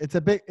that? it's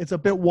a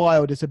bit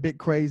wild. It's a bit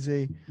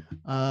crazy.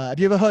 Have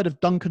you ever heard of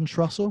Duncan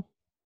Trussell?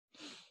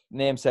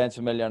 Name sounds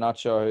familiar. Not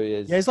sure who he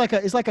is. Yeah,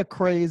 he's like a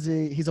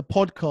crazy. He's a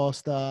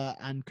podcaster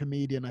and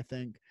comedian, I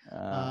think.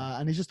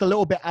 And he's just a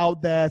little bit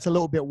out there. It's a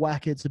little bit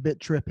wacky. It's a bit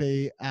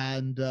trippy,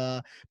 and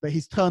but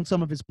he's turned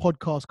some of his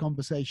podcast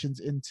conversations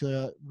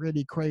into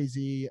really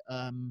crazy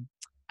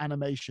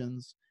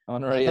animations.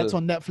 Unreal. That's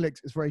on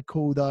Netflix. It's very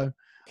cool though.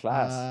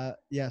 Class.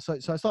 Yeah, so I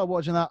started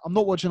watching that. I'm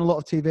not watching a lot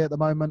of TV at the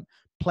moment.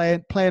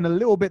 Playing a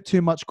little bit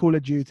too much Call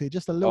of Duty,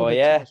 just a little Oh bit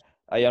yeah. too much.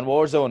 Are you on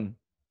Warzone?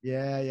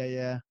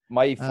 Yeah.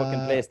 My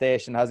fucking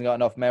PlayStation hasn't got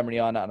enough memory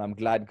on it, and I'm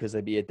glad because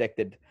I'd be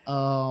addicted.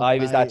 Oh, I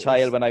was that mate,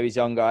 child when I was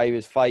younger. I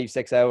was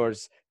 5-6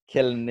 hours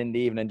killing in the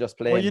evening just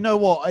playing. Well, you know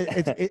what?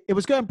 It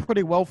was going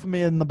pretty well for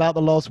me in about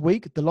the last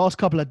week. The last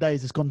couple of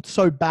days, it's gone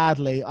so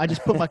badly. I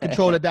just put my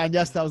controller down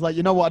yesterday. I was like,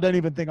 you know what? I don't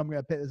even think I'm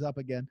going to pick this up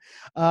again.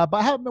 But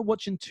I haven't been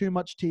watching too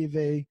much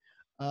TV.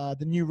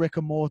 The new Rick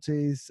and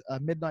Morty's,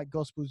 Midnight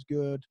Gospel's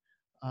good.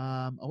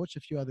 I watched a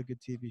few other good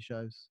TV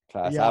shows.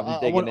 Class. Yeah,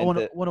 I want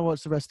to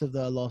watch the rest of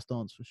the Last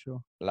Dance for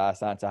sure.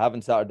 Last Dance. I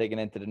haven't started digging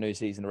into the new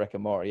season of Rick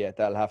and Morty yet.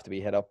 That'll have to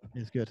be hit up.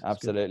 It's good.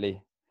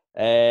 Absolutely.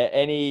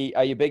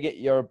 Are you big at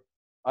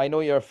I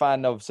know you're a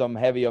fan of some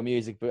heavier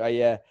music, but are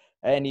you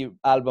any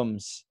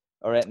albums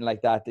or anything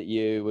like that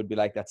you would be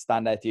like that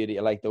stand out to you that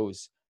you like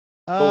those?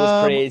 Go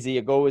as crazy,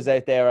 you go as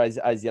out there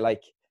as you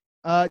like.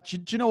 Do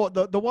you know what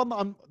the one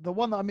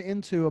that I'm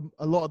into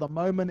a lot at the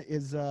moment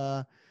is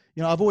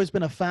I've always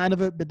been a fan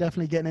of it, but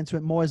definitely getting into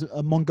it more as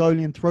a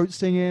Mongolian throat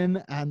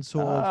singing and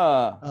sort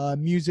of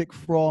music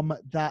from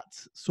that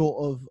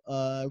sort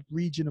of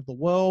region of the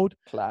world.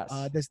 Class.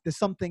 There's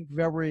something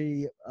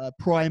very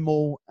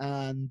primal,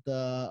 and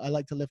I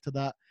like to live to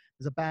that.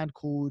 There's a band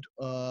called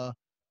Hua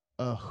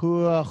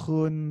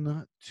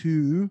Hun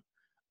 2,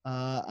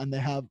 and they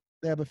have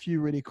a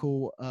few really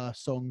cool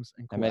songs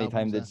and cool How many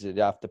times did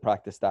you have to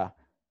practice that?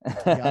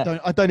 Yeah,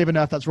 I don't even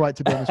know if that's right,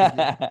 to be honest with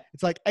you.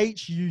 It's like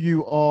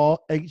HUUR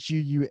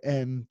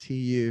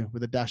HUUNTU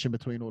with a dash in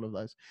between all of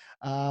those.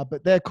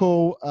 But they're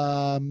cool.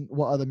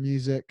 What other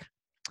music?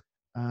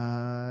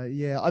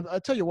 I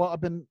tell you what,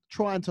 I've been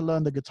trying to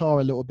learn the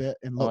guitar a little bit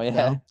in lockdown. Oh,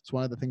 yeah? It's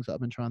one of the things that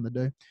I've been trying to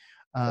do.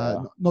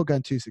 Not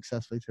going too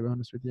successfully, to be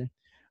honest with you.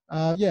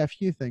 A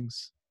few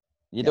things.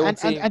 Go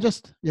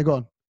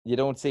on. You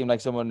don't seem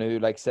like someone who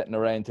likes sitting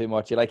around too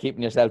much. You like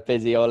keeping yourself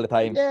busy all the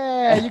time.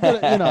 Yeah, you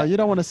got you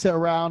don't want to sit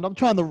around. I'm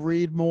trying to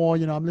read more.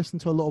 I'm listening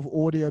to a lot of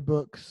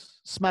audiobooks,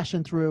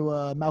 smashing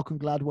through Malcolm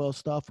Gladwell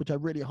stuff, which I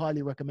really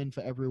highly recommend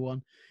for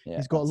everyone. Yeah,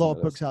 he's got a lot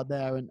of books out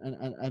there, and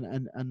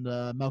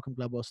Malcolm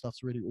Gladwell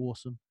stuff's really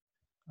awesome.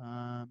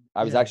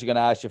 I was actually going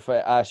to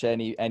ask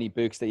you any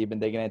books that you've been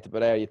digging into,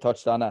 but you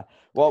touched on it.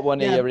 What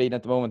one are you reading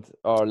at the moment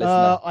or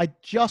listening? I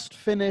just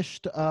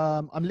finished.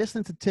 I'm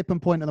listening to Tipping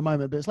Point at the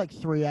moment, but it's like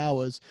 3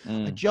 hours.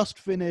 I just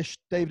finished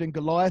David and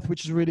Goliath,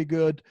 which is really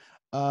good.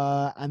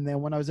 And then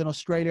when I was in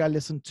Australia, I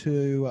listened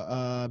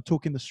to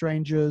Talking to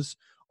Strangers,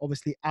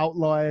 obviously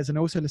Outliers, and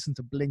I also listened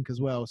to Blink as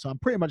well. So I'm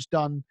pretty much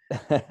done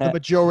the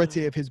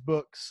majority of his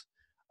books.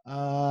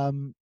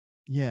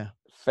 Yeah.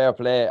 Fair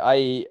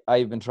play.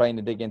 I've been trying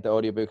to dig into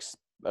audiobooks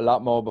a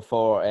lot more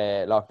before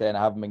lockdown. I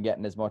haven't been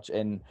getting as much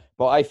in,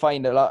 but I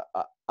find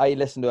I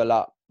listen to a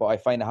lot, but I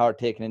find it hard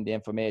taking in the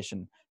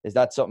information. Is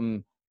that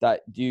something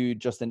that do you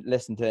just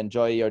listen to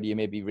enjoy, or do you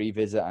maybe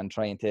revisit and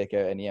try and take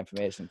out any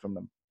information from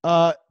them?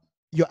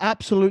 You're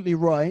absolutely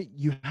right.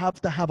 You have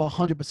to have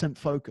 100%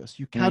 focus.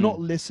 You cannot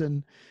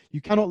listen.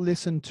 You cannot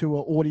listen to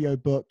an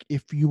audiobook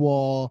if you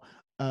are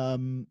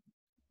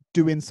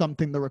doing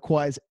something that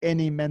requires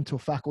any mental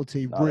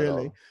faculty, Not at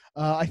really.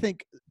 all. I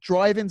think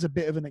driving's a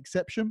bit of an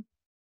exception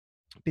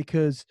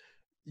because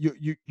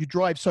you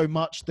drive so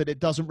much that it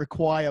doesn't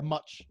require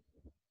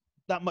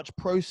that much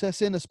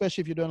processing,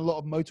 especially if you're doing a lot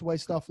of motorway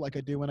stuff like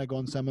I do when I go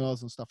on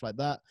seminars and stuff like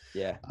that.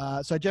 Yeah.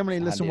 So I generally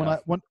listen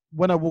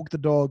when I walk the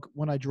dog,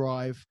 when I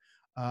drive,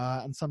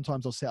 and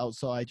sometimes I'll sit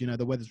outside. You know,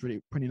 the weather's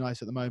really pretty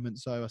nice at the moment,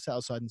 so I sit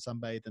outside and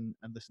sunbathe and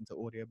listen to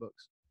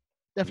audiobooks.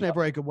 Definitely a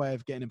very good way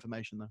of getting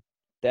information, though.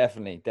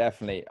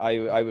 Definitely.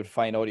 I would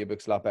find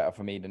audiobooks a lot better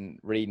for me than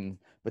reading.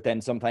 But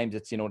then sometimes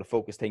it's, the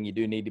focus thing. You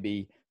do need to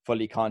be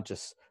fully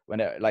conscious when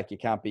you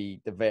can't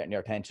be diverting your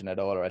attention at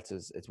all, or else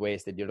it's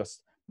wasted. You're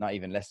just not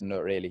even listening to it,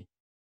 really.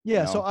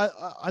 Yeah, so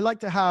I like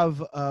to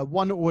have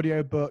one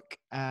audiobook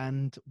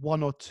and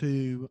one or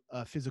two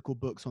physical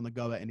books on the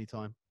go at any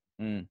time.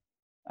 And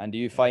do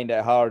you find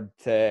it hard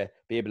to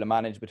be able to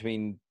manage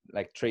between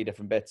like 3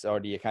 different bits, or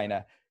do you kind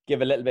of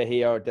give a little bit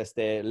here this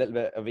day, a little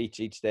bit of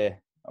each day?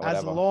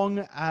 As long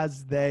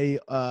as they,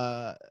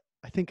 I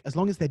think as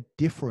long as they're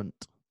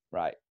different,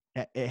 right?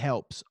 It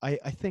helps. I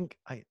think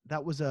I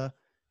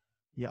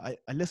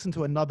listened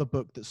to another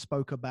book that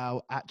spoke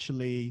about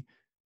actually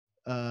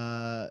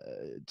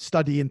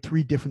studying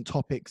 3 different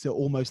topics at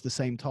almost the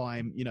same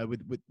time,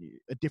 with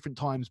at different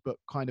times, but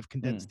kind of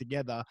condensed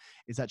together,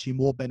 is actually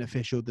more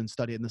beneficial than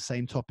studying the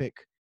same topic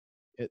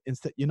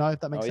instead, if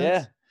that makes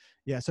sense.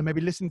 Yeah, so maybe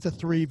listening to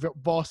 3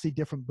 vastly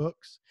different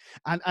books,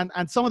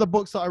 and some of the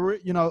books that I read,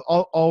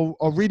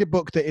 I'll read a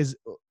book that is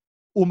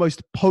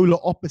almost polar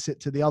opposite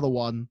to the other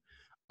one,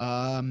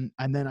 and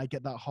then I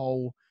get that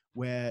whole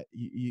where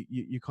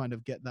you kind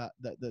of get that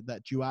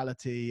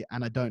duality,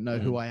 and I don't know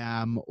who I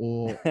am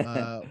or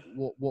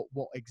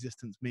what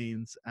existence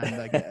means, and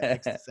I get an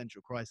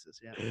existential crisis.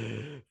 Yeah,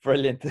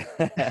 brilliant.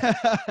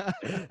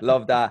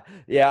 Love that.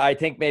 Yeah, I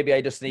think maybe I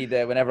just need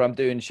whenever I'm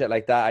doing shit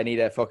like that, I need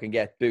to fucking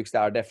get books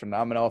that are different.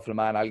 I'm an awful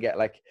man. I'll get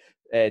like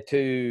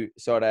 2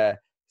 sort of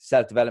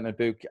self-development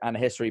book and a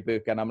history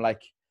book, and I'm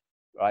like,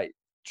 right,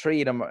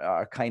 3 of them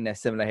are kind of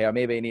similar here.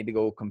 Maybe I need to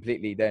go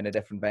completely down a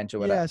different venture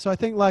with it. Yeah, so I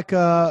think like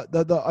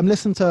I'm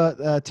listening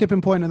to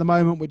Tipping Point at the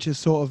moment, which is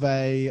sort of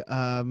a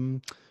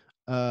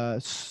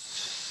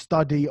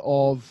study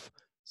of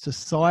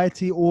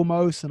society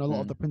almost, and a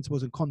lot of the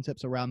principles and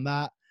concepts around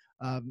that.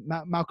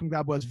 Malcolm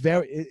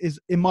Gladwell is,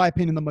 in my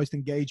opinion, the most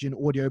engaging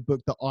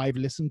audiobook that I've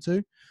listened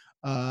to.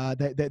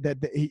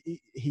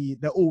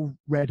 They're all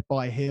read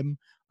by him,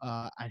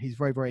 and he's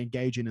very, very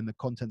engaging, and the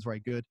content's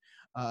very good.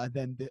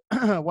 Then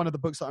one of the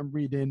books that I'm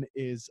reading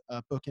is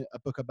a book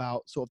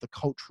about sort of the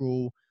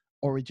cultural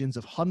origins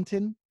of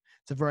hunting.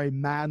 It's a very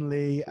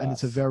manly and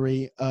it's a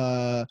very,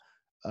 for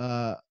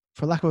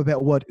lack of a better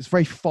word, it's a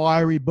very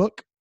fiery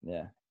book.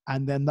 Yeah.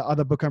 And then the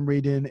other book I'm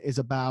reading is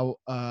about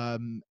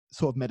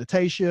sort of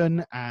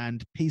meditation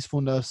and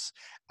peacefulness,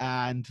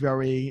 and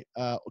very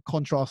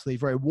contrastly,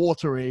 very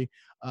watery,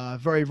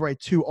 very, very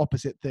 2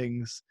 opposite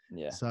things.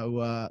 Yeah.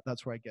 So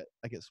that's where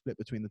I get split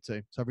between the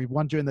 2. So I read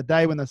one during the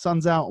day when the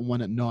sun's out, and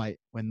one at night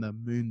when the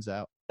moon's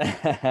out.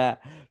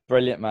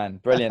 Brilliant, man.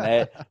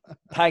 Brilliant.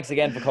 Thanks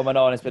again for coming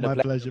on. It's been a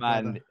pleasure,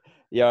 man. Brother.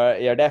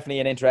 You're definitely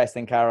an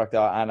interesting character,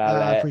 and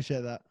I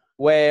appreciate that.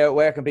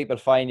 Where can people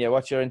find you?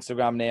 What's your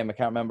Instagram name? I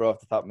can't remember off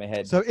the top of my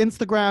head. So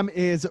Instagram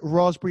is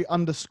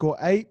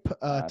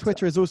raspberry_ape.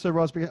 Twitter is also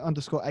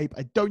raspberry_ape.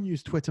 I don't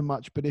use Twitter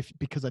much, but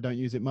because I don't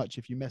use it much,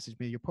 if you message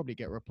me, you'll probably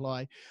get a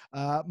reply.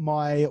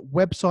 My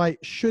website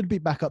should be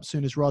back up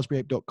soon as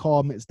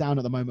raspberryape.com. It's down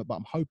at the moment, but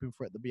I'm hoping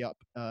for it to be up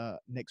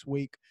next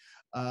week.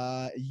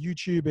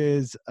 YouTube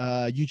is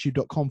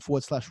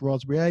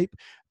youtube.com/raspberryape.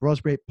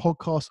 Raspberry Ape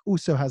Podcast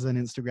also has an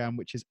Instagram,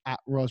 which is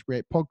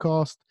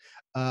 @raspberryape_podcast.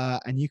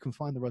 And you can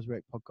find the Raspberry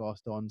Ape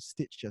Podcast on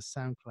Stitcher,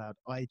 SoundCloud,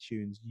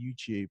 iTunes,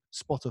 YouTube,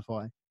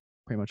 Spotify,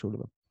 pretty much all of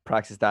them.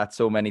 Practice that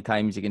so many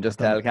times you can just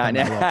tell, can't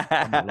you?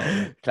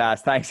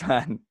 Class. Thanks,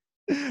 man.